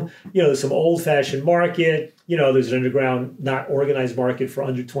home. There's some old-fashioned market. there's an underground, not organized market for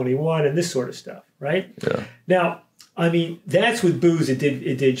under 21 and this sort of stuff, right? Yeah. Now, I mean, that's with booze, it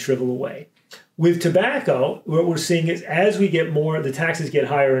did shrivel away. With tobacco, what we're seeing is as we get more, the taxes get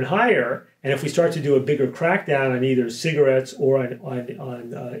higher and higher, and if we start to do a bigger crackdown on either cigarettes or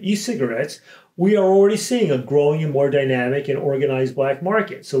on e-cigarettes, we are already seeing a growing and more dynamic and organized black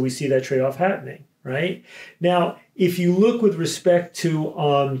market. So we see that trade-off happening, right? Now, if you look with respect to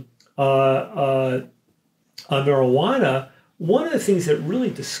marijuana, one of the things that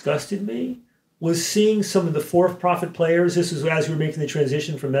really disgusted me was seeing some of the for-profit players. This was as we were making the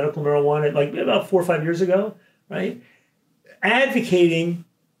transition from medical marijuana, like about 4 or 5 years ago, right? Advocating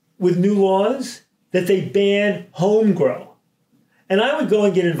with new laws that they ban home grow. And I would go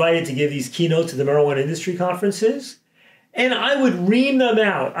and get invited to give these keynotes at the marijuana industry conferences, and I would ream them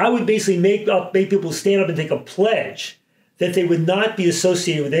out. I would basically make people stand up and take a pledge that they would not be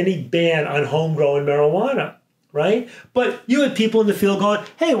associated with any ban on homegrown marijuana, right? But you had people in the field going,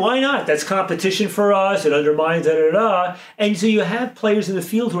 hey, why not? That's competition for us. It undermines, da-da-da. And so you have players in the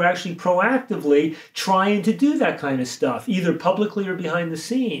field who are actually proactively trying to do that kind of stuff, either publicly or behind the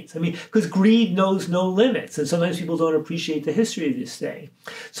scenes. I mean, because greed knows no limits. And sometimes people don't appreciate the history of this thing.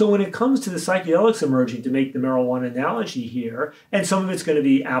 So when it comes to the psychedelics emerging, to make the marijuana analogy here, and some of it's going to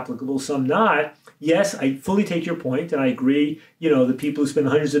be applicable, some not, yes, I fully take your point, and I agree, the people who spend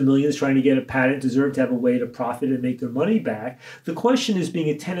hundreds of millions trying to get a patent deserve to have a way to profit and make their money back. The question is being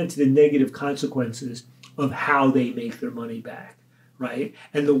attentive to the negative consequences of how they make their money back, right?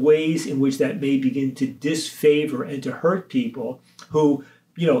 And the ways in which that may begin to disfavor and to hurt people who,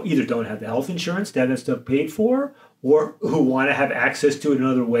 either don't have the health insurance to have that stuff paid for, or who want to have access to it in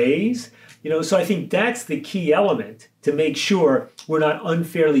other ways. So I think that's the key element to make sure we're not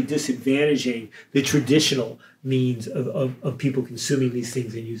unfairly disadvantaging the traditional means of people consuming these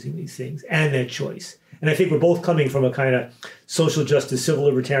things and using these things and that choice. And I think we're both coming from a kind of social justice, civil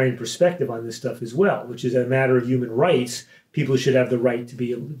libertarian perspective on this stuff as well, which is a matter of human rights. People should have the right to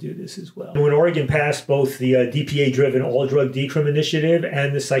be able to do this as well. And when Oregon passed both the DPA-driven all-drug decrim initiative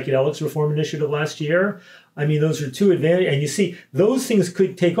and the psychedelics reform initiative last year, I mean, those are two advantages. And you see, those things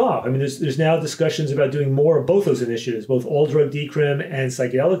could take off. I mean, there's now discussions about doing more of both those initiatives, both all-drug decrim and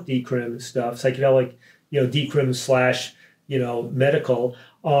psychedelic decrim stuff, psychedelic, decrim slash, medical,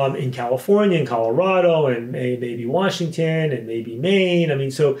 in California and Colorado and maybe Washington and maybe Maine. I mean,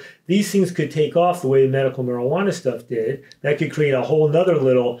 so these things could take off the way the medical marijuana stuff did. That could create a whole nother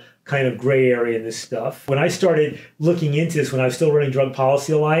little kind of gray area in this stuff. When I started looking into this, when I was still running Drug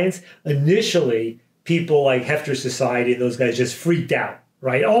Policy Alliance, initially people like Hefter Society and those guys just freaked out,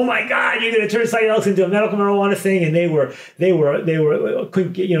 right? Oh my God, you're going to turn psychedelics into a medical marijuana thing, and they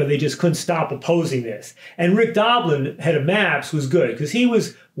just couldn't stop opposing this. And Rick Doblin, head of MAPS, was good because he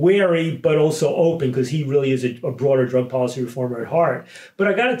was wary but also open because he really is a broader drug policy reformer at heart. But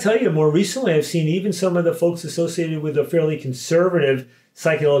I got to tell you, more recently, I've seen even some of the folks associated with a fairly conservative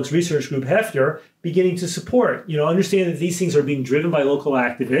psychedelics research group, Hefter, beginning to support, understand that these things are being driven by local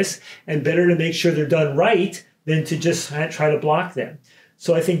activists and better to make sure they're done right than to just try to block them.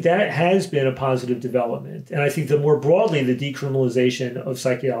 So I think that has been a positive development. And I think that more broadly, the decriminalization of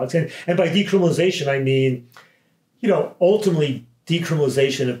psychedelics, and by decriminalization, I mean, ultimately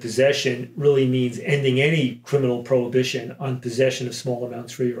decriminalization of possession really means ending any criminal prohibition on possession of small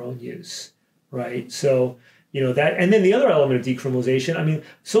amounts for your own use, right? So, that, and then the other element of decriminalization, I mean,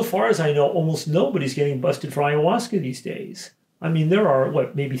 so far as I know, almost nobody's getting busted for ayahuasca these days. I mean, there are,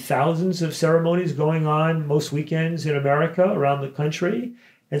 maybe thousands of ceremonies going on most weekends in America, around the country.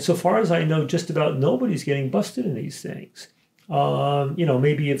 And so far as I know, just about nobody's getting busted in these things.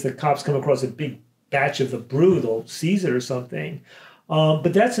 Maybe if the cops come across a big batch of the brew, they'll seize it or something.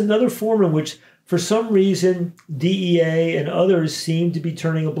 But that's another form in which, for some reason, DEA and others seem to be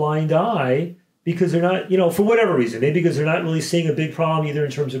turning a blind eye because they're not, for whatever reason, maybe because they're not really seeing a big problem either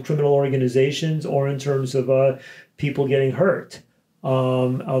in terms of criminal organizations or in terms of people getting hurt.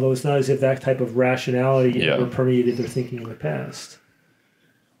 Although it's not as if that type of rationality ever permeated their thinking in the past.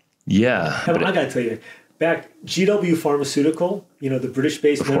 Yeah. I got to tell you, back GW Pharmaceutical, the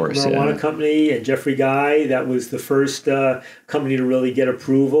British-based marijuana company, and Jeffrey Guy, that was the first company to really get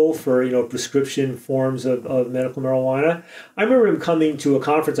approval for, prescription forms of medical marijuana. I remember him coming to a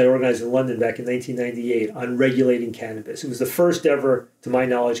conference I organized in London back in 1998 on regulating cannabis. It was the first ever, to my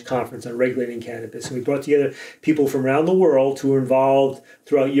knowledge, conference on regulating cannabis. And we brought together people from around the world who were involved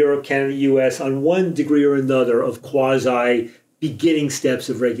throughout Europe, Canada, US on one degree or another of quasi beginning steps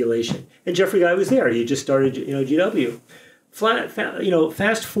of regulation. And Jeffrey Guy was there. He had just started, GW.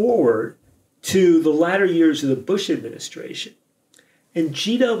 Fast forward to the latter years of the Bush administration, and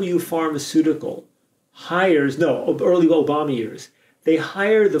GW Pharmaceutical hires, no, early Obama years, they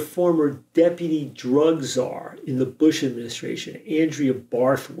hire the former deputy drug czar in the Bush administration, Andrea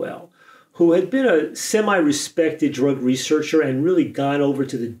Barthwell, who had been a semi-respected drug researcher and really gone over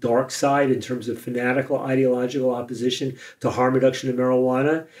to the dark side in terms of fanatical ideological opposition to harm reduction of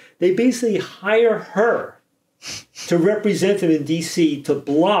marijuana. They basically hire her to represent them in D.C. to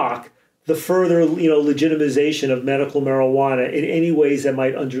block the further, legitimization of medical marijuana in any ways that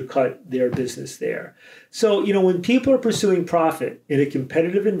might undercut their business there. So, when people are pursuing profit in a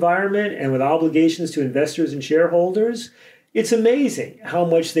competitive environment and with obligations to investors and shareholders, it's amazing how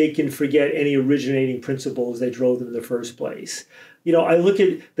much they can forget any originating principles that drove them in the first place. I look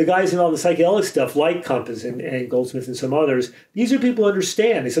at the guys involved in psychedelic stuff like Compass and Goldsmith and some others. These are people who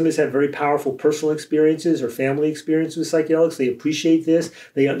understand. They sometimes have very powerful personal experiences or family experiences with psychedelics. They appreciate this.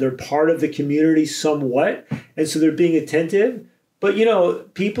 They're part of the community somewhat, and so they're being attentive. But,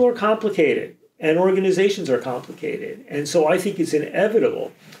 people are complicated and organizations are complicated. And so I think it's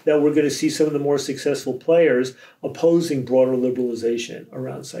inevitable that we're going to see some of the more successful players opposing broader liberalization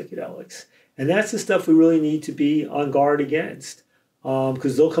around psychedelics. And that's the stuff we really need to be on guard against.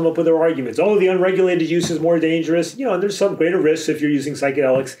 Because they'll come up with their arguments. Oh, the unregulated use is more dangerous. And there's some greater risks if you're using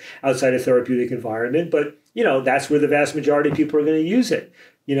psychedelics outside a therapeutic environment. But, that's where the vast majority of people are going to use it.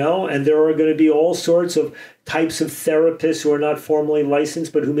 And there are going to be all sorts of types of therapists who are not formally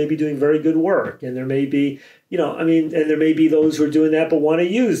licensed, but who may be doing very good work. And there may be, and there may be those who are doing that, but want to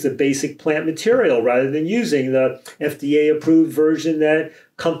use the basic plant material rather than using the FDA-approved version that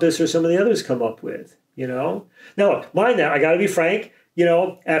Compass or some of the others come up with, Now, look, mind that, I got to be frank,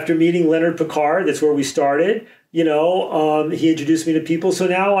 after meeting Leonard Picard, that's where we started, he introduced me to people. So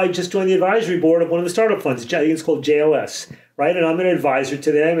now I just joined the advisory board of one of the startup funds. I think it's called JLS, right? And I'm an advisor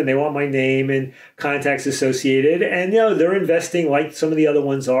to them, and they want my name and contacts associated. And, they're investing like some of the other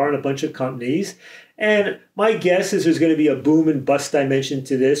ones are in a bunch of companies. And my guess is there's going to be a boom and bust dimension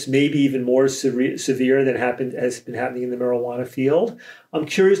to this, maybe even more severe than has been happening in the marijuana field. I'm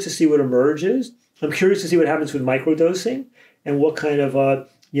curious to see what emerges. I'm curious to see what happens with microdosing and what kind of,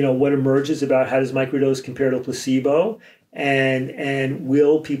 what emerges about how does microdose compare to placebo, and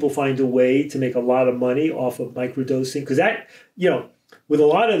will people find a way to make a lot of money off of microdosing? Because that, with a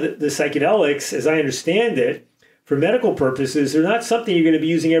lot of the psychedelics, as I understand it, for medical purposes, they're not something you're going to be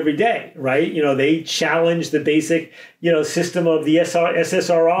using every day, right? They challenge the basic, system of the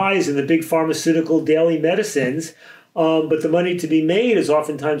SSRIs and the big pharmaceutical daily medicines. But the money to be made is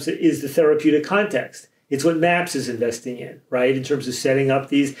oftentimes is the therapeutic context. It's what MAPS is investing in, right, in terms of setting up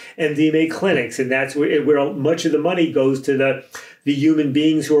these MDMA clinics. And that's where much of the money goes to the human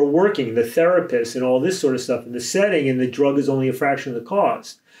beings who are working, the therapists and all this sort of stuff in the setting, and the drug is only a fraction of the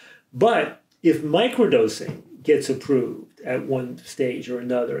cost. But if microdosing gets approved at one stage or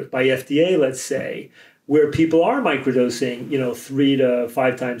another by FDA, let's say, where people are microdosing, 3 to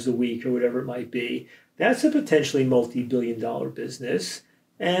 5 times a week or whatever it might be, that's a potentially multi-billion-dollar business.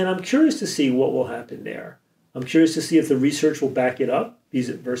 And I'm curious to see what will happen there. I'm curious to see if the research will back it up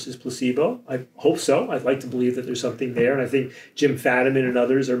versus placebo. I hope so. I'd like to believe that there's something there. And I think Jim Fadiman and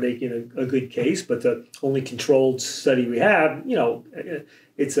others are making a good case. But the only controlled study we have,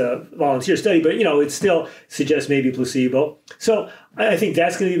 it's a volunteer study, but, it still suggests maybe placebo. So I think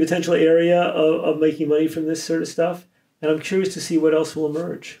that's going to be a potential area of making money from this sort of stuff. And I'm curious to see what else will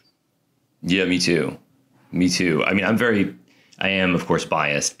emerge. Yeah, me too. I mean, I am, of course,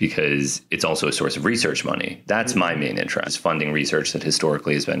 biased because it's also a source of research money. That's my main interest, funding research that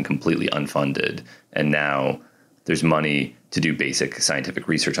historically has been completely unfunded. And now there's money to do basic scientific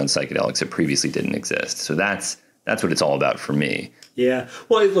research on psychedelics that previously didn't exist. So that's what it's all about for me. Yeah.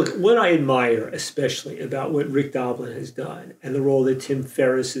 Well, look, what I admire especially about what Rick Doblin has done and the role that Tim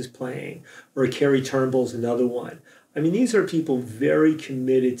Ferriss is playing, or Kerry Turnbull's another one. I mean, these are people very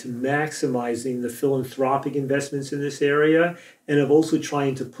committed to maximizing the philanthropic investments in this area, and of also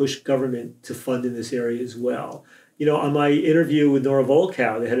trying to push government to fund in this area as well. On my interview with Nora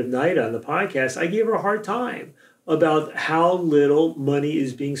Volkow, the head of NIDA, on the podcast, I gave her a hard time about how little money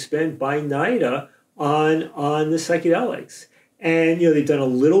is being spent by NIDA on the psychedelics. And, they've done a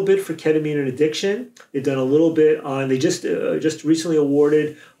little bit for ketamine and addiction. They've done a little bit on, they just recently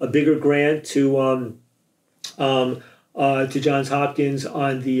awarded a bigger grant to Johns Hopkins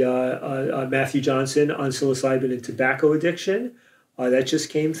on the Matthew Johnson on psilocybin and tobacco addiction. That just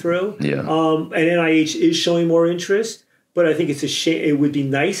came through. Yeah. And NIH is showing more interest, but I think it's a shame. It would be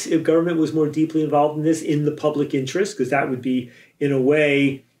nice if government was more deeply involved in this in the public interest, because that would be, in a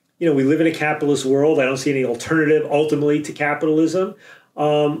way, we live in a capitalist world. I don't see any alternative ultimately to capitalism.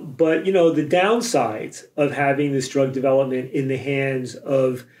 But, the downsides of having this drug development in the hands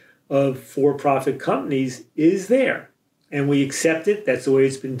of of for-profit companies is there. And we accept it. That's the way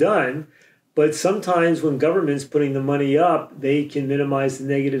it's been done. But sometimes when government's putting the money up, they can minimize the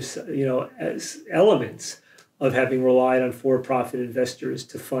negative, elements of having relied on for-profit investors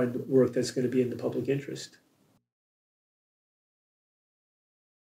to fund work that's going to be in the public interest.